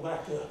wasn't going to back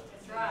up.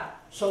 That's right.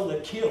 So they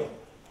killed them.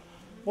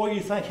 What do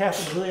you think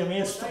happened to them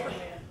instantly?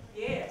 Amen.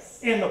 Yes.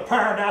 In the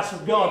paradise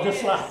of God,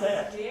 just like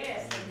that.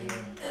 Yes.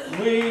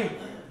 We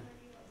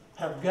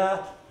have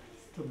got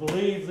to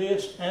believe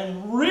this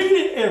and read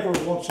it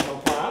every once in a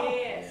while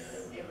Yes.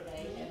 Yes.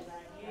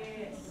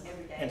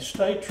 and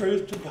stay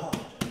true to God.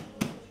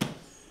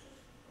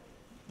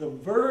 The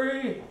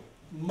very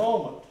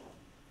moment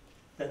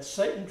that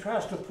Satan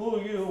tries to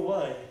pull you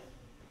away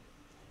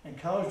and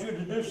cause you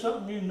to do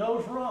something you know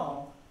is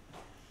wrong,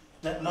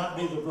 that might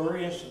be the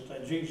very instant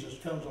that Jesus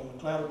comes on the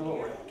cloud of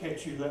glory and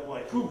catch you that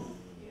way. Whew,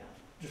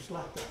 just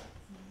like that.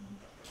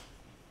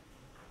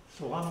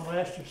 So I'm going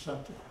to ask you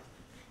something.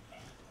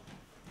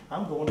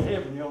 I'm going to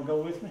heaven. You want to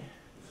go with me?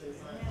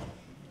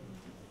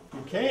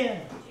 You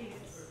can.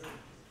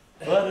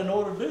 But in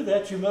order to do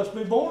that, you must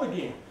be born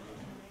again.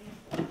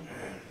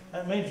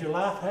 That means your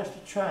life has to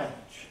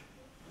change.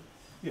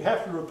 You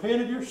have to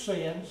repent of your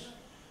sins.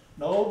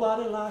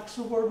 Nobody likes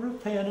the word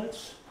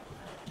repentance.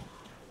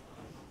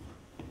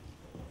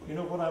 You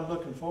know what I'm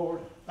looking for?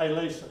 Hey,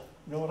 Lisa,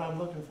 you know what I'm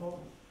looking for?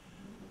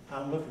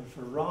 I'm looking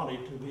for Ronnie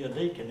to be a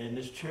deacon in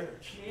this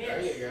church.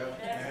 There you go.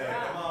 That's Yeah,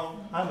 right. come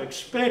on. I'm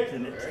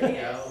expecting There it.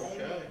 you go.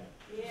 Okay.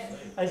 Yes.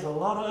 There's a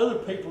lot of other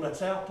people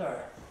that's out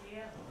there.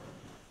 Yeah.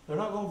 They're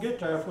not going to get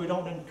there if we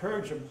don't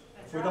encourage them.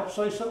 That's If we right. don't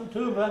say something to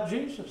them about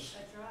Jesus.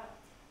 That's right.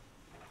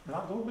 They're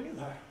not going to be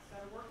there.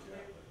 Gotta work to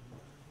it.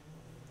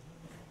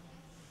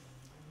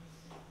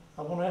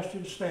 I want to ask you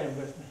to stand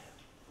with me.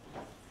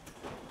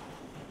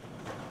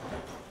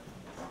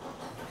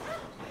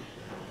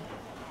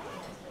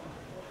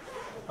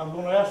 I'm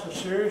going to ask a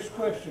serious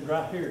question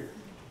right here.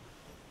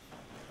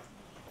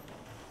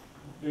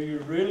 Do you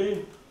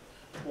really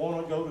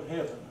want to go to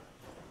heaven?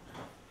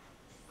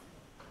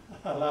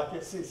 I like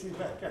it. See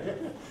back there.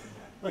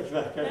 Look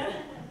back there.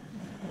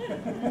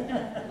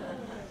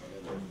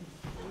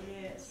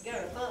 Yes. Got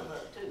her thumb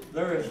up too.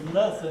 There is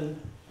nothing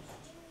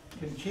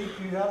can keep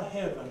you out of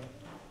heaven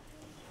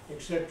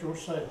except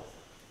yourself.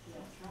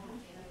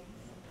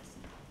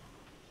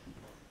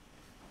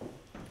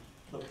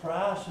 The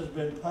price has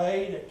been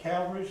paid at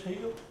Calvary's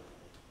Hill.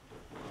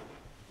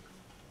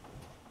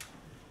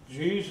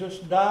 Jesus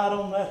died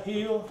on that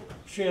hill,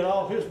 shed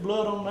all his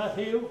blood on that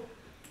hill.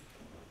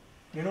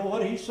 You know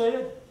what he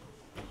said?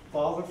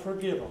 Father,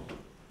 forgive them,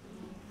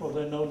 for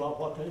they know not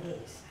what they do.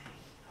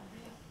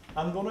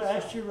 I'm going to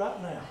ask you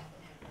right now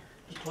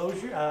to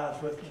close your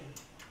eyes with me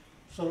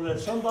so that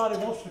if somebody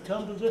wants to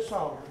come to this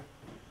altar,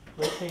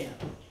 they can.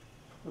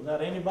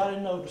 without anybody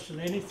noticing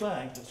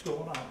anything that's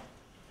going on.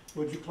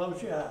 Would you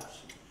close your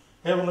eyes?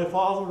 Heavenly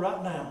Father,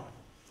 right now,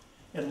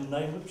 in the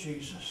name of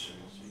Jesus,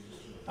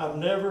 I've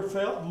never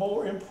felt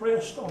more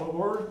impressed on a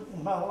word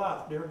in my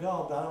life, dear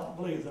God, that I don't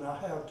believe than I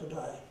have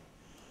today.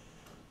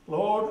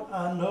 Lord,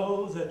 I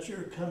know that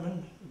you're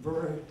coming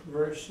very,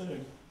 very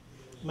soon.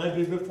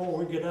 Maybe before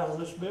we get out of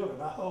this building,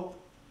 I hope.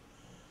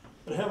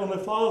 But Heavenly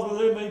Father,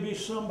 there may be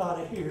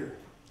somebody here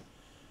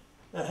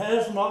that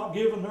has not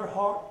given their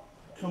heart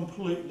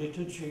completely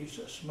to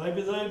Jesus.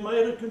 Maybe they've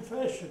made a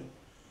confession.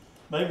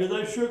 Maybe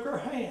they shook her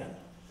hand.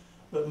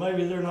 But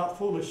maybe they're not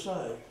fully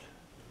saved.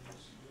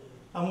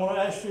 I'm going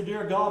to ask you,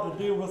 dear God,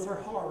 to deal with their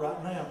heart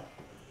right now.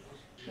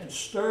 And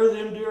stir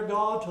them, dear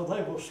God, till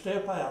they will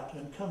step out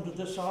and come to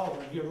this altar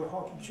and give their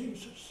heart to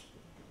Jesus.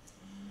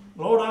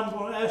 Lord, I'm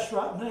going to ask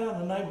right now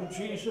in the name of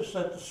Jesus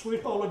that the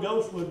sweet Holy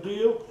Ghost would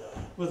deal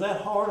with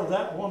that heart of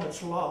that one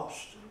that's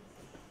lost.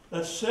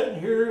 That's sitting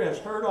here, has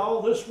heard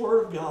all this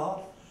Word of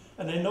God,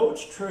 and they know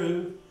it's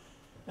true,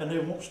 and they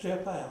won't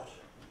step out.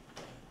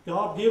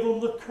 God, give them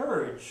the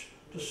courage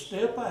to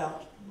step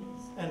out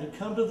and to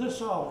come to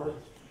this altar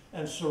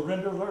and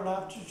surrender their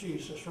life to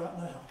Jesus right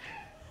now.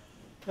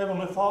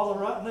 Heavenly Father,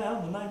 right now,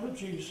 in the name of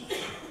Jesus,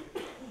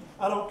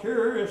 I don't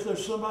care if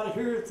there's somebody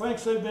here that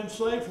thinks they've been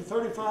saved for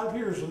 35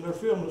 years and they're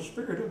feeling the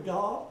Spirit of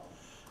God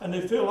and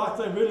they feel like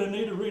they really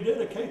need to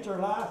rededicate their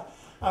life.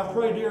 I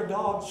pray, dear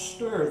God,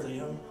 stir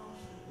them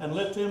and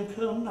let them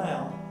come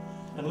now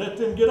and let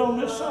them get on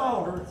this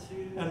altar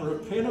and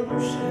repent of their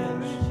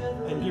sins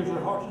and give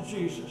their heart to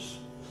Jesus.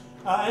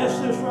 I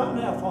ask this right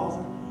now,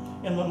 Father,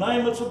 in the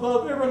name that's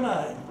above every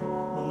name,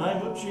 in the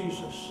name of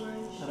Jesus,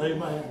 and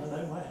amen and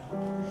amen.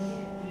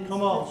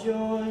 Come on.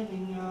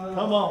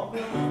 Come on.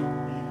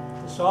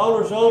 This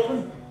altar's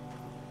open.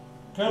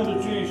 Come to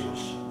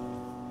Jesus.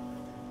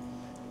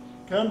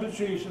 Come to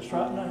Jesus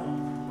right now.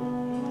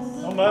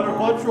 No matter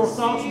what your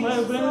thoughts may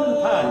have been in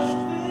the past,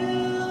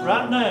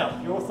 right now,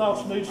 your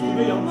thoughts need to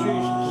be on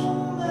Jesus.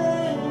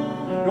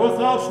 Your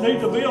thoughts need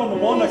to be on the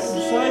one that can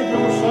save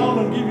your soul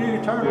and give you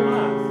eternal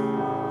life.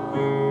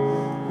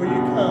 Will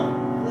you come?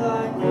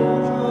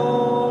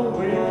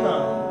 Will you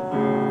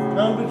come?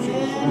 Come to Jesus.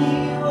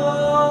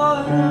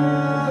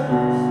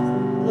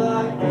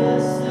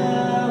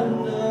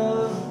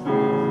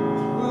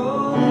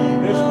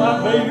 This might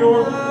be your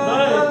day.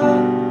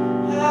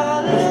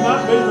 This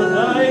might be the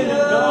day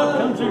that God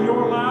comes in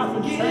your life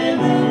and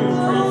changes you and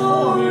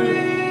transforms you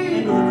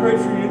into the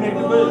creature you need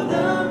to be.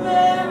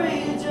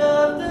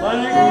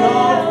 Thank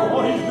God for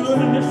what He's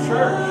doing in this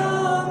church.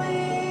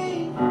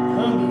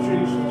 Come to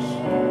Jesus.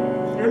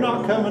 You're not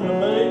coming to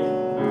me.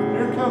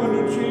 You're coming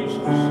to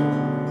Jesus.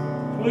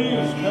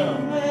 Please come.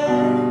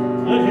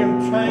 Let Him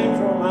change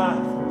your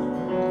life.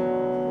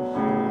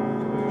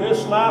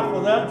 This life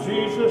without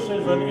Jesus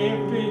is an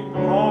empty,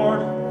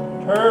 hard,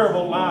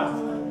 terrible life.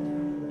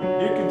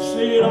 You can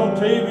see it on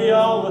TV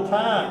all the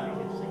time.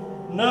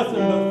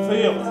 Nothing but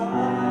filth.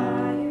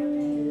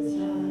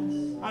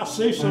 I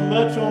see so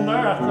much on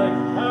there, I think,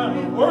 how in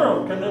the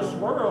world can this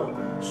world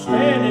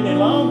stand any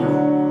longer?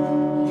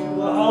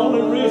 The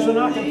only reason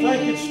I can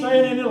think it's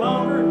staying any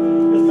longer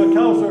is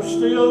because there's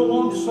still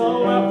one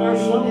soul out there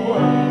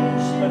somewhere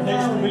that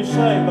needs to be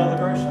saved by the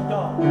grace of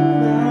God.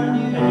 And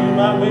you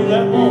might be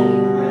that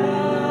one.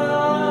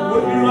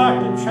 Would you like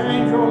to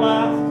change your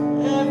life?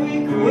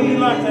 Would you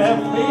like to have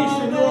peace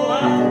in your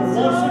life or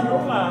once in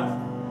your life?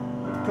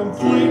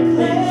 Complete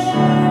peace.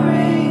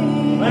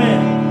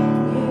 Man,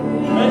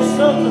 that's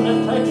something that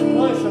takes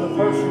place in a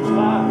person's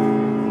life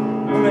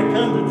when they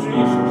come to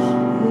Jesus.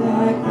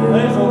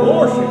 There's a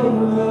worship,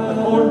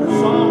 according to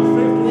Psalm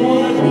 51,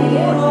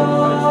 there's a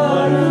worship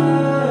that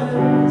takes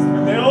place.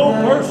 And the old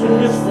person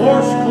gets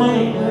washed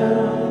clean,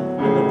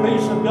 and the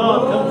peace of God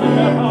comes in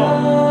that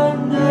heart,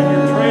 and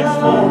you're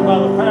transformed by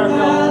the power of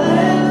God.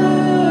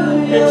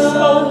 It's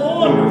so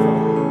wonderful.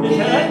 It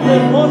hadn't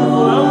been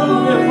wonderful, I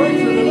wouldn't be a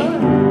preacher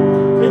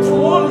today. It's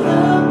wonderful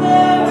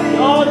what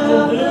God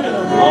can do in a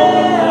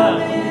moment of time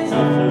when you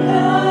come to Him.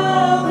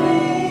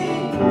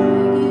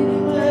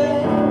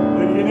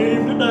 But you need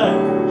Him today.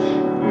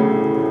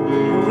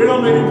 You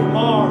will need Him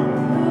tomorrow.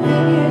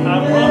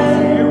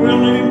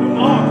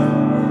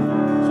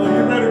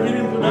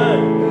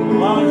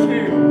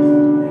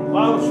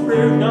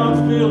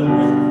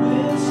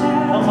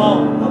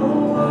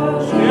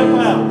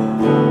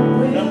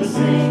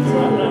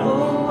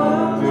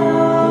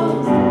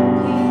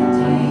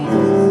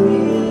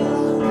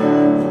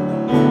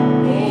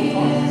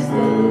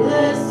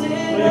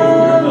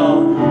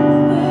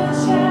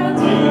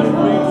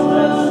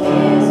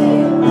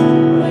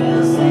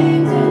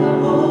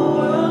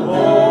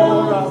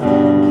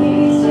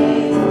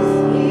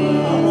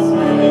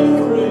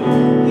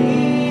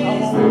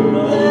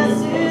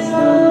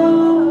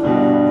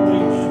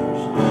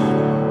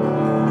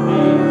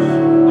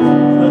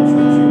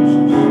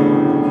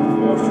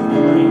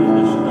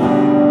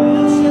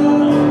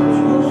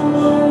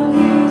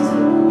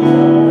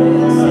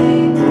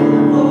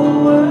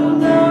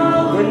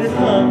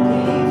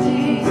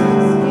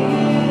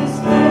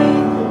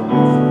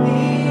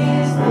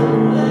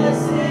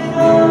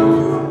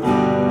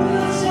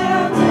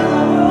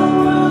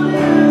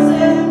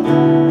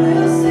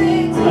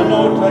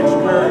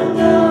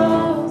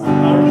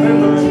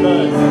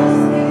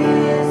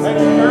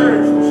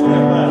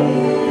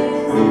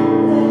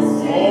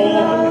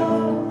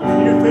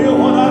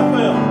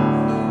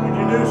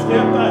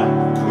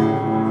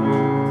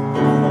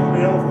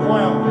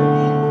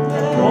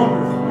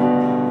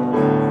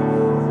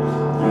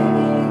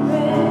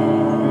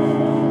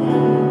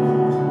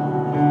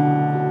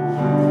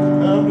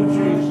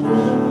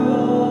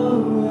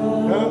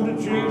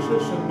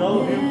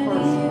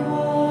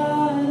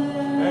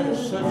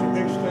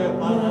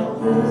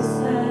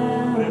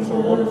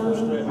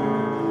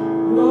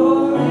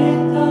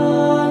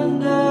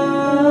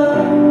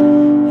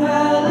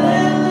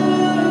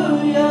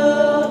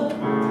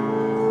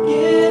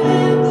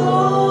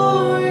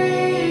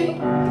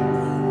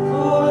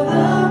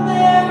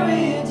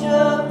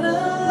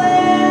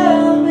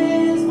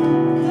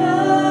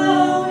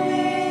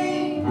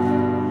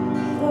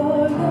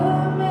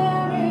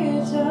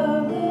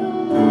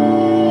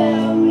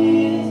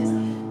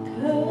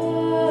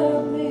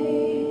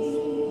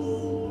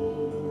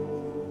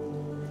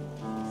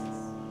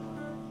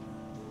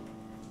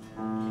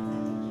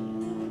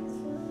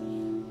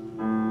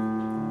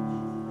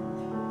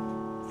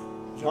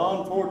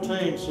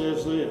 14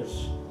 says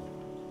this,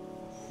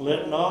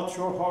 let not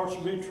your hearts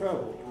be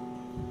troubled.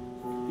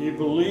 You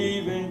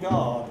believe in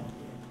God,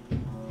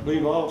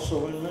 believe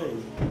also in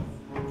me.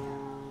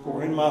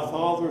 For in my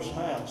Father's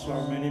house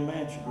are many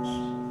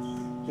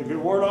mansions. If it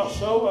were not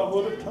so, I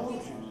would have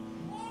told you.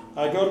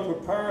 I go to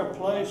prepare a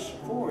place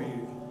for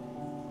you.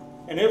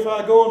 And if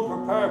I go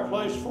and prepare a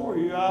place for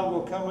you, I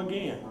will come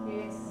again.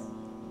 Yes.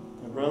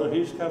 And brother,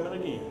 he's coming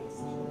again.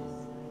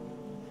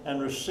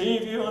 And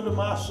receive you unto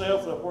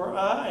myself, that where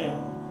I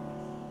am,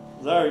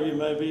 there you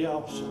may be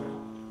also.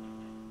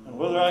 And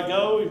whither I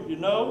go, you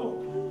know,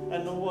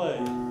 and the way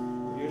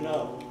you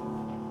know.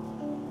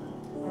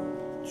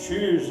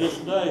 Choose this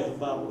day, the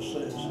Bible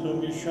says,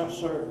 whom you shall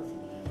serve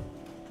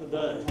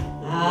today.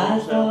 I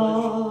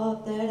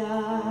thought that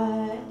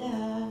I'd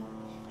died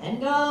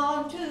and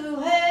gone to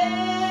heaven.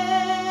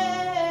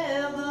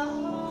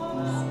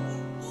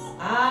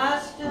 I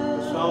stood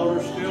This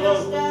altar's still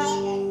just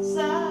open.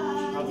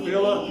 outside. I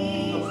feel a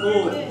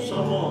pull from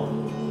someone.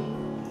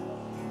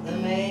 The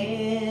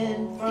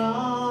man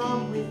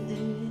from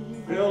within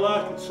Feel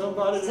like it's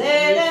somebody that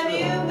said, needs have to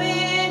you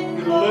been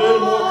get a little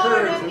more born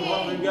courage than what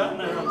again? we've got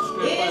now and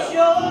step It's out.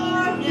 your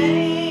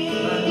name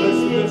And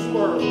listen to this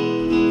world. in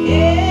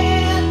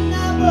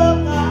the book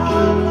of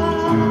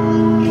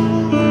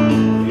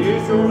life.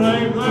 Use your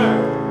name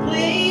there.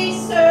 Please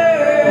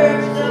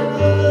search the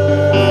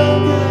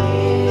book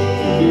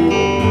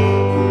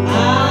again. I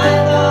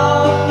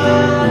thought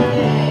my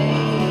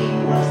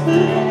name was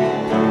there.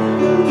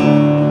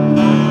 I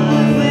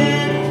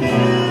went to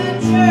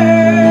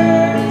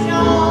church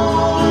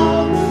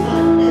on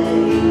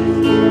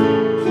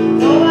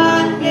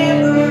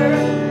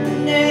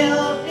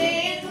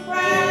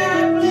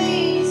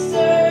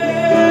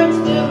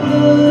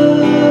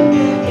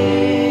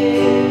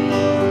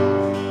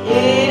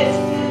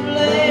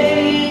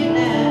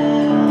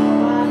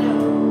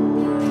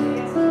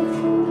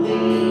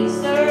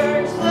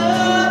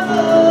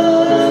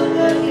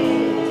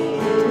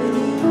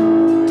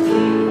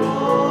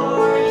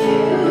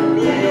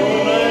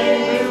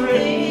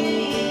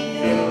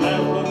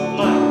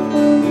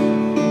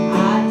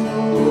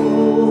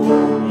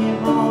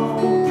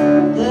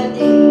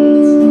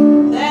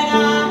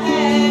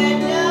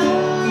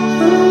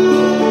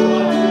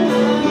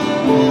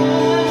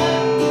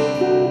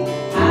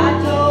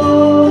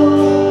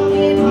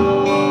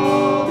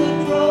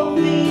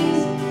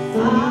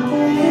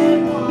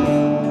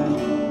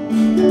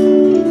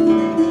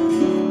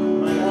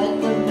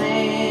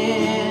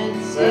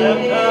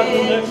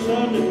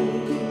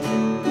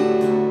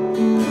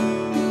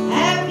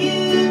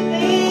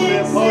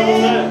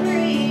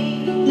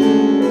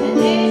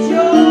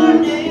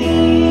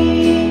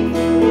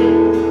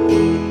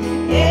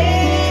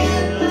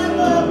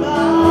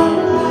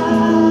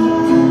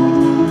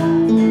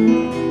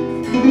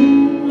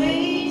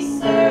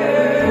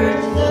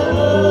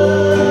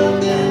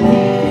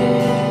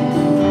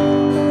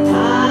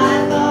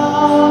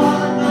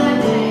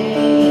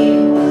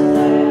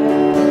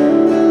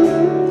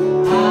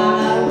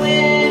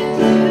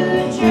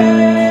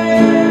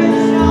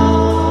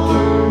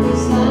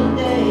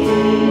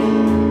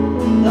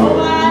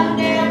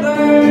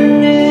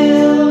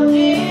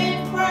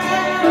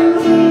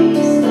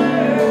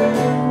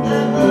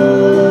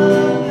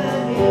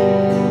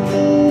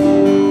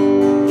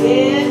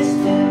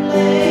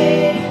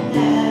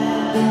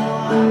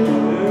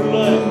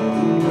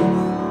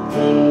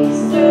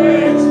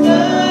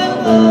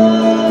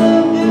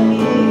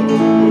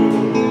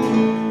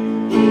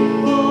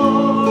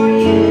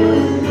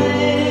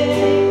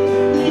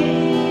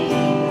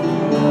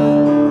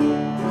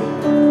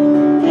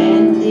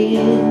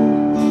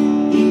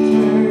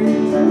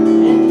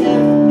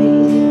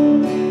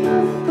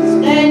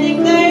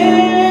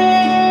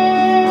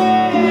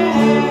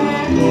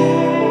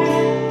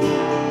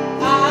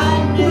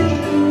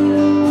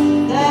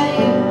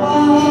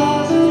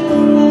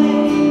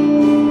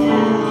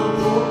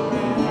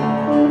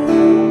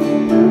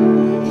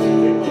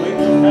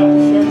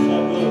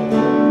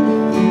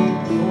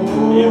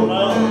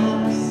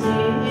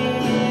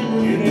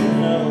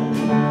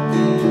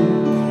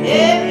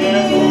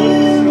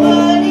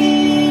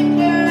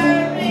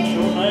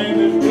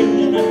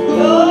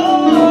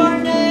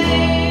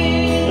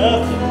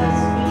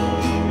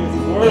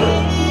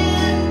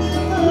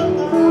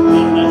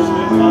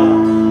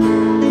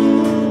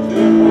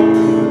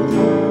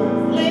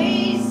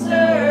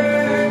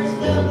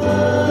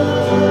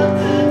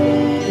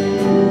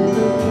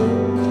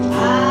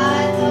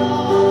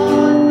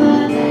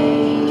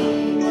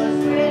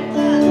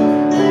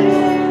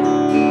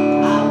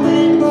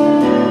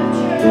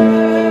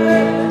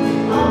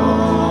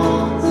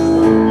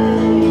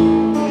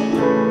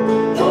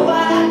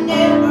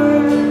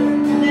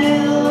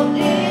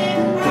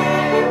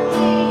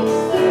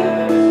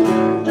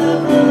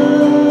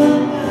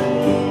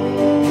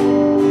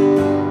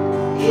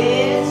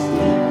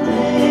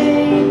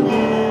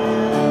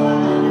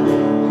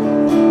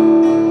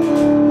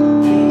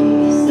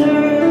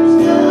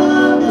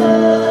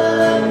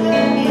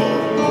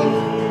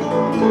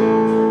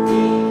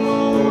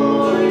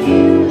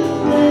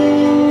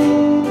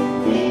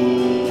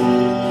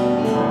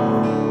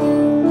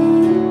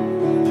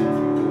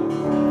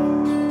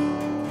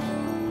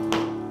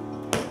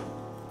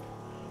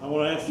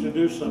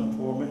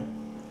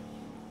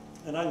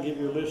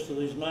you a list of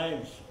these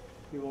names.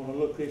 You want to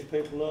look these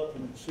people up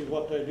and see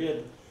what they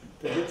did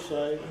to get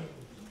saved.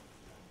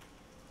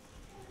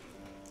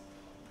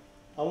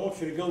 I want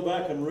you to go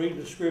back and read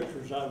the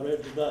scriptures I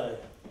read today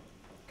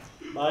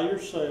by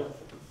yourself.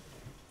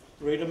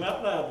 Read them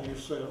out loud to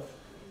yourself.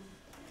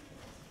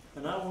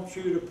 And I want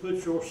you to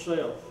put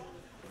yourself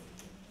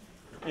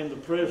in the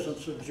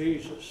presence of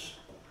Jesus.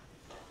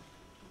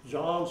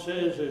 John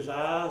says his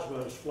eyes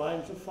were as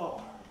flames of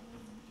fire.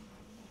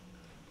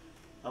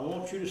 I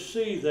want you to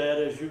see that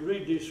as you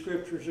read these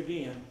scriptures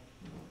again.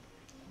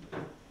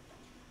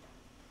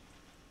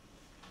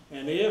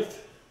 And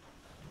if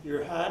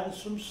you're hiding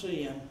some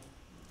sin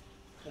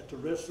that the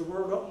rest of the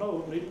world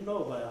don't need to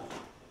know about,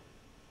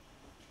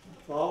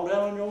 fall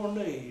down on your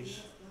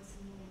knees,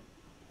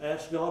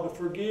 ask God to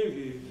forgive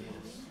you,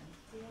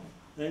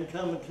 then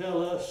come and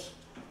tell us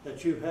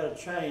that you've had a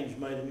change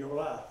made in your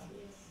life.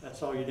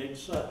 That's all you need to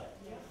say.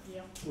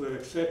 We'll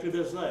accept it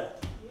as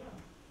that.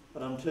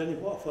 But I'm telling you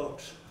what,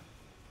 folks,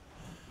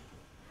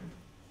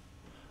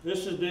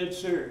 this is dead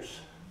serious.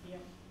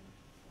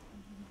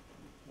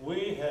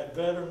 We had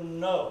better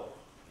know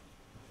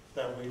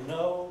that we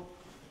know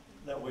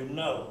that we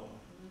know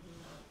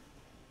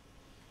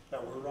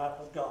that we're right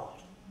with God.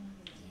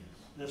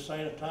 This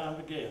ain't a time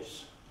to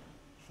guess.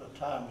 It's a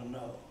time to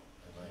know.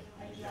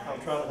 I'll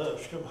try to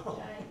hush. Come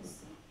on. James,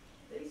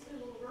 these two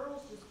little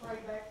girls just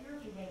prayed back here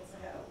a few minutes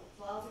ago.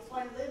 So I was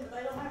explaining to them that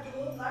they don't have to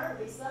go up there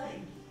to be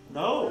saved.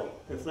 No,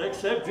 if they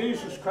accept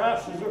Jesus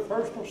Christ as their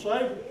personal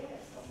Savior.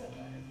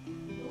 The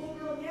little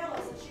girl in yellow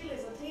said she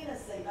lives in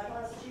Tennessee. That's why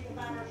I said she can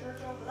find her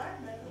church over there.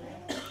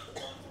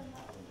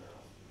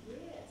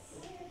 Yes.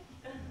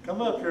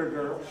 Come up here,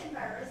 girls.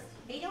 Embarrassed.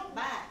 He don't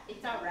bite.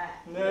 It's all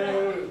right.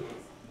 No.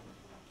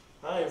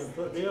 I even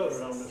put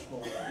deodorant on this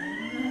morning.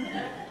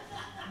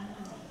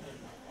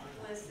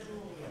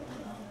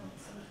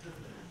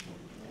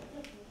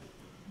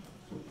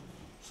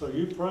 So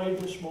you prayed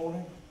this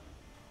morning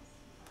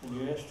and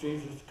you asked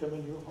Jesus to come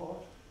into your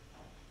heart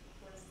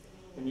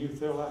and you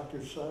feel like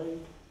you're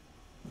saved.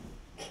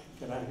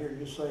 Can I hear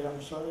you say,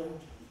 I'm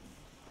saved?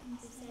 I'm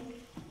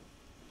saved.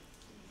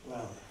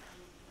 Louder.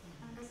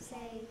 I'm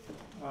saved.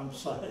 I'm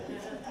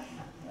saved.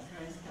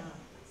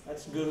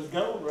 That's good as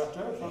gold right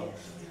there,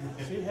 folks.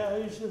 See how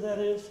easy that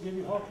is to give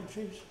your heart to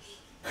Jesus?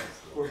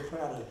 We're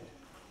proud of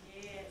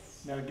you.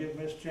 Yes. Now give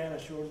Miss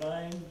Janice your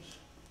names.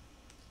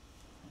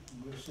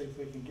 And we'll see if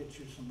we can get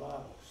you some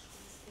Bibles.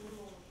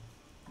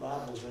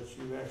 Bibles that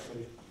you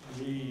actually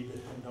read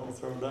and don't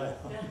throw down.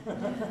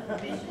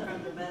 Permission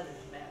from the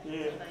mothers about Yeah.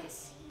 it.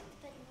 Thanks.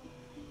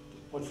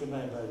 What's your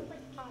name, baby?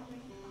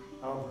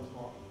 Aubrey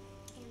Martin.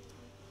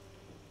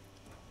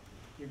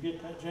 You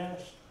get that,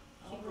 Janice?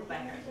 She go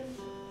back.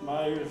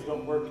 My ears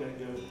don't work that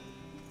good.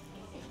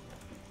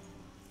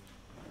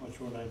 What's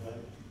your name,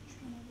 baby?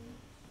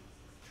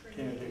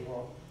 Kennedy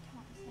what?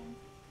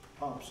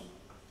 Thompson.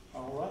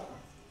 All right.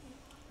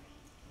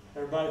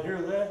 Everybody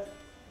hear that?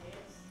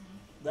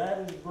 That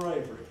is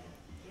bravery.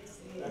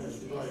 That is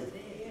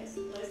bravery.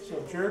 So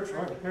church,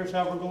 here's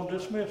how we're going to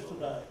dismiss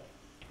today.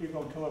 You're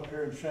going to come up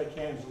here and shake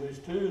hands with these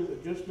two that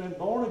have just been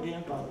born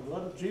again by the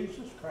blood of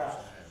Jesus Christ.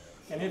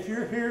 And if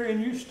you're here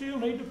and you still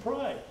need to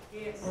pray,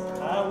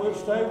 I will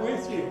stay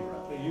with you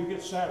till you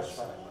get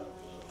satisfied.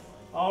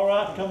 All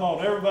right, come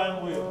on,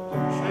 everybody will.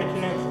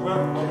 Shake hands and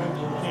welcome them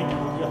into the kingdom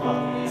of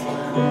God.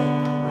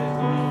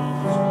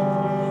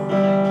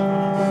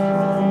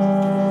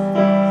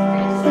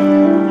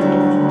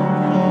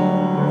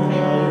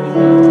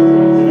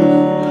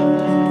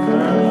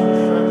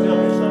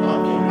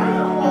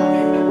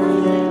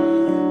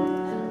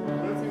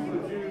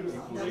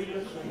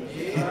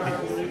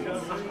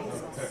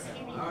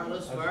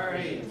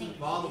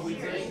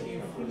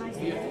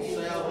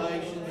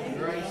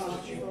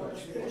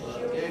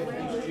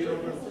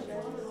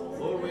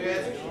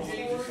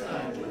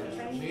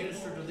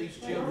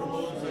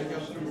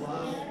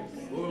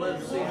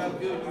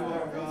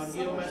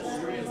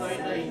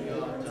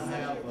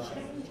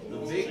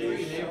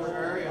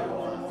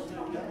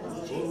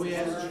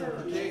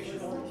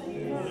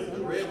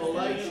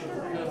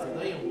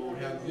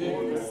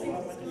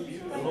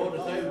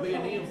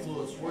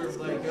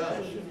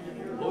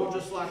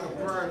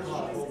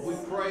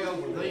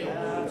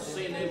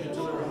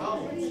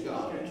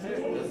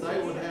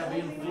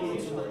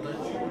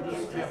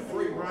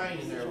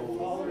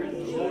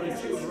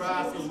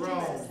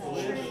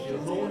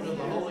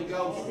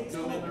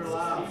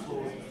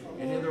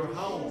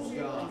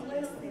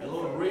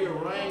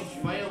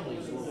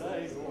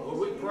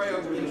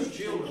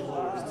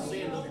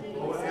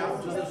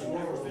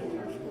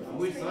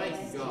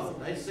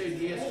 They said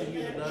yes to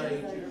you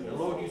today. And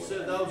Lord, you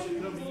said those who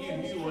come to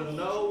you, you will in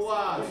no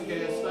wise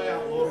cast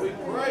out. Lord, we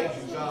praise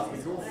you, God,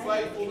 for your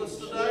faithfulness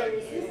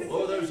today.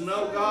 Lord, there's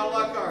no God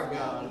like our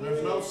God, and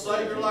there's no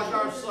Savior like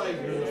our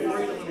Savior. The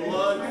freedom and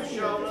love you've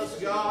shown us,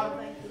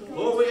 God.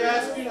 Lord, we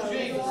ask you in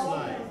Jesus'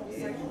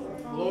 name,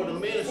 Lord, to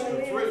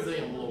minister through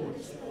them, Lord.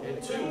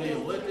 and to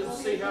them. Let them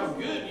see how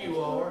good you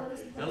are.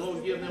 And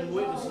Lord, give them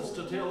witnesses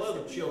to tell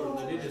other children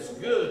that it is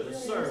good to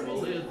serve a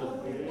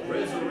living,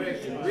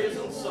 resurrected,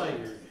 risen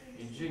Savior.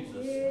 In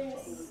Jesus' name.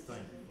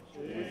 Thank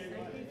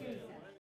you.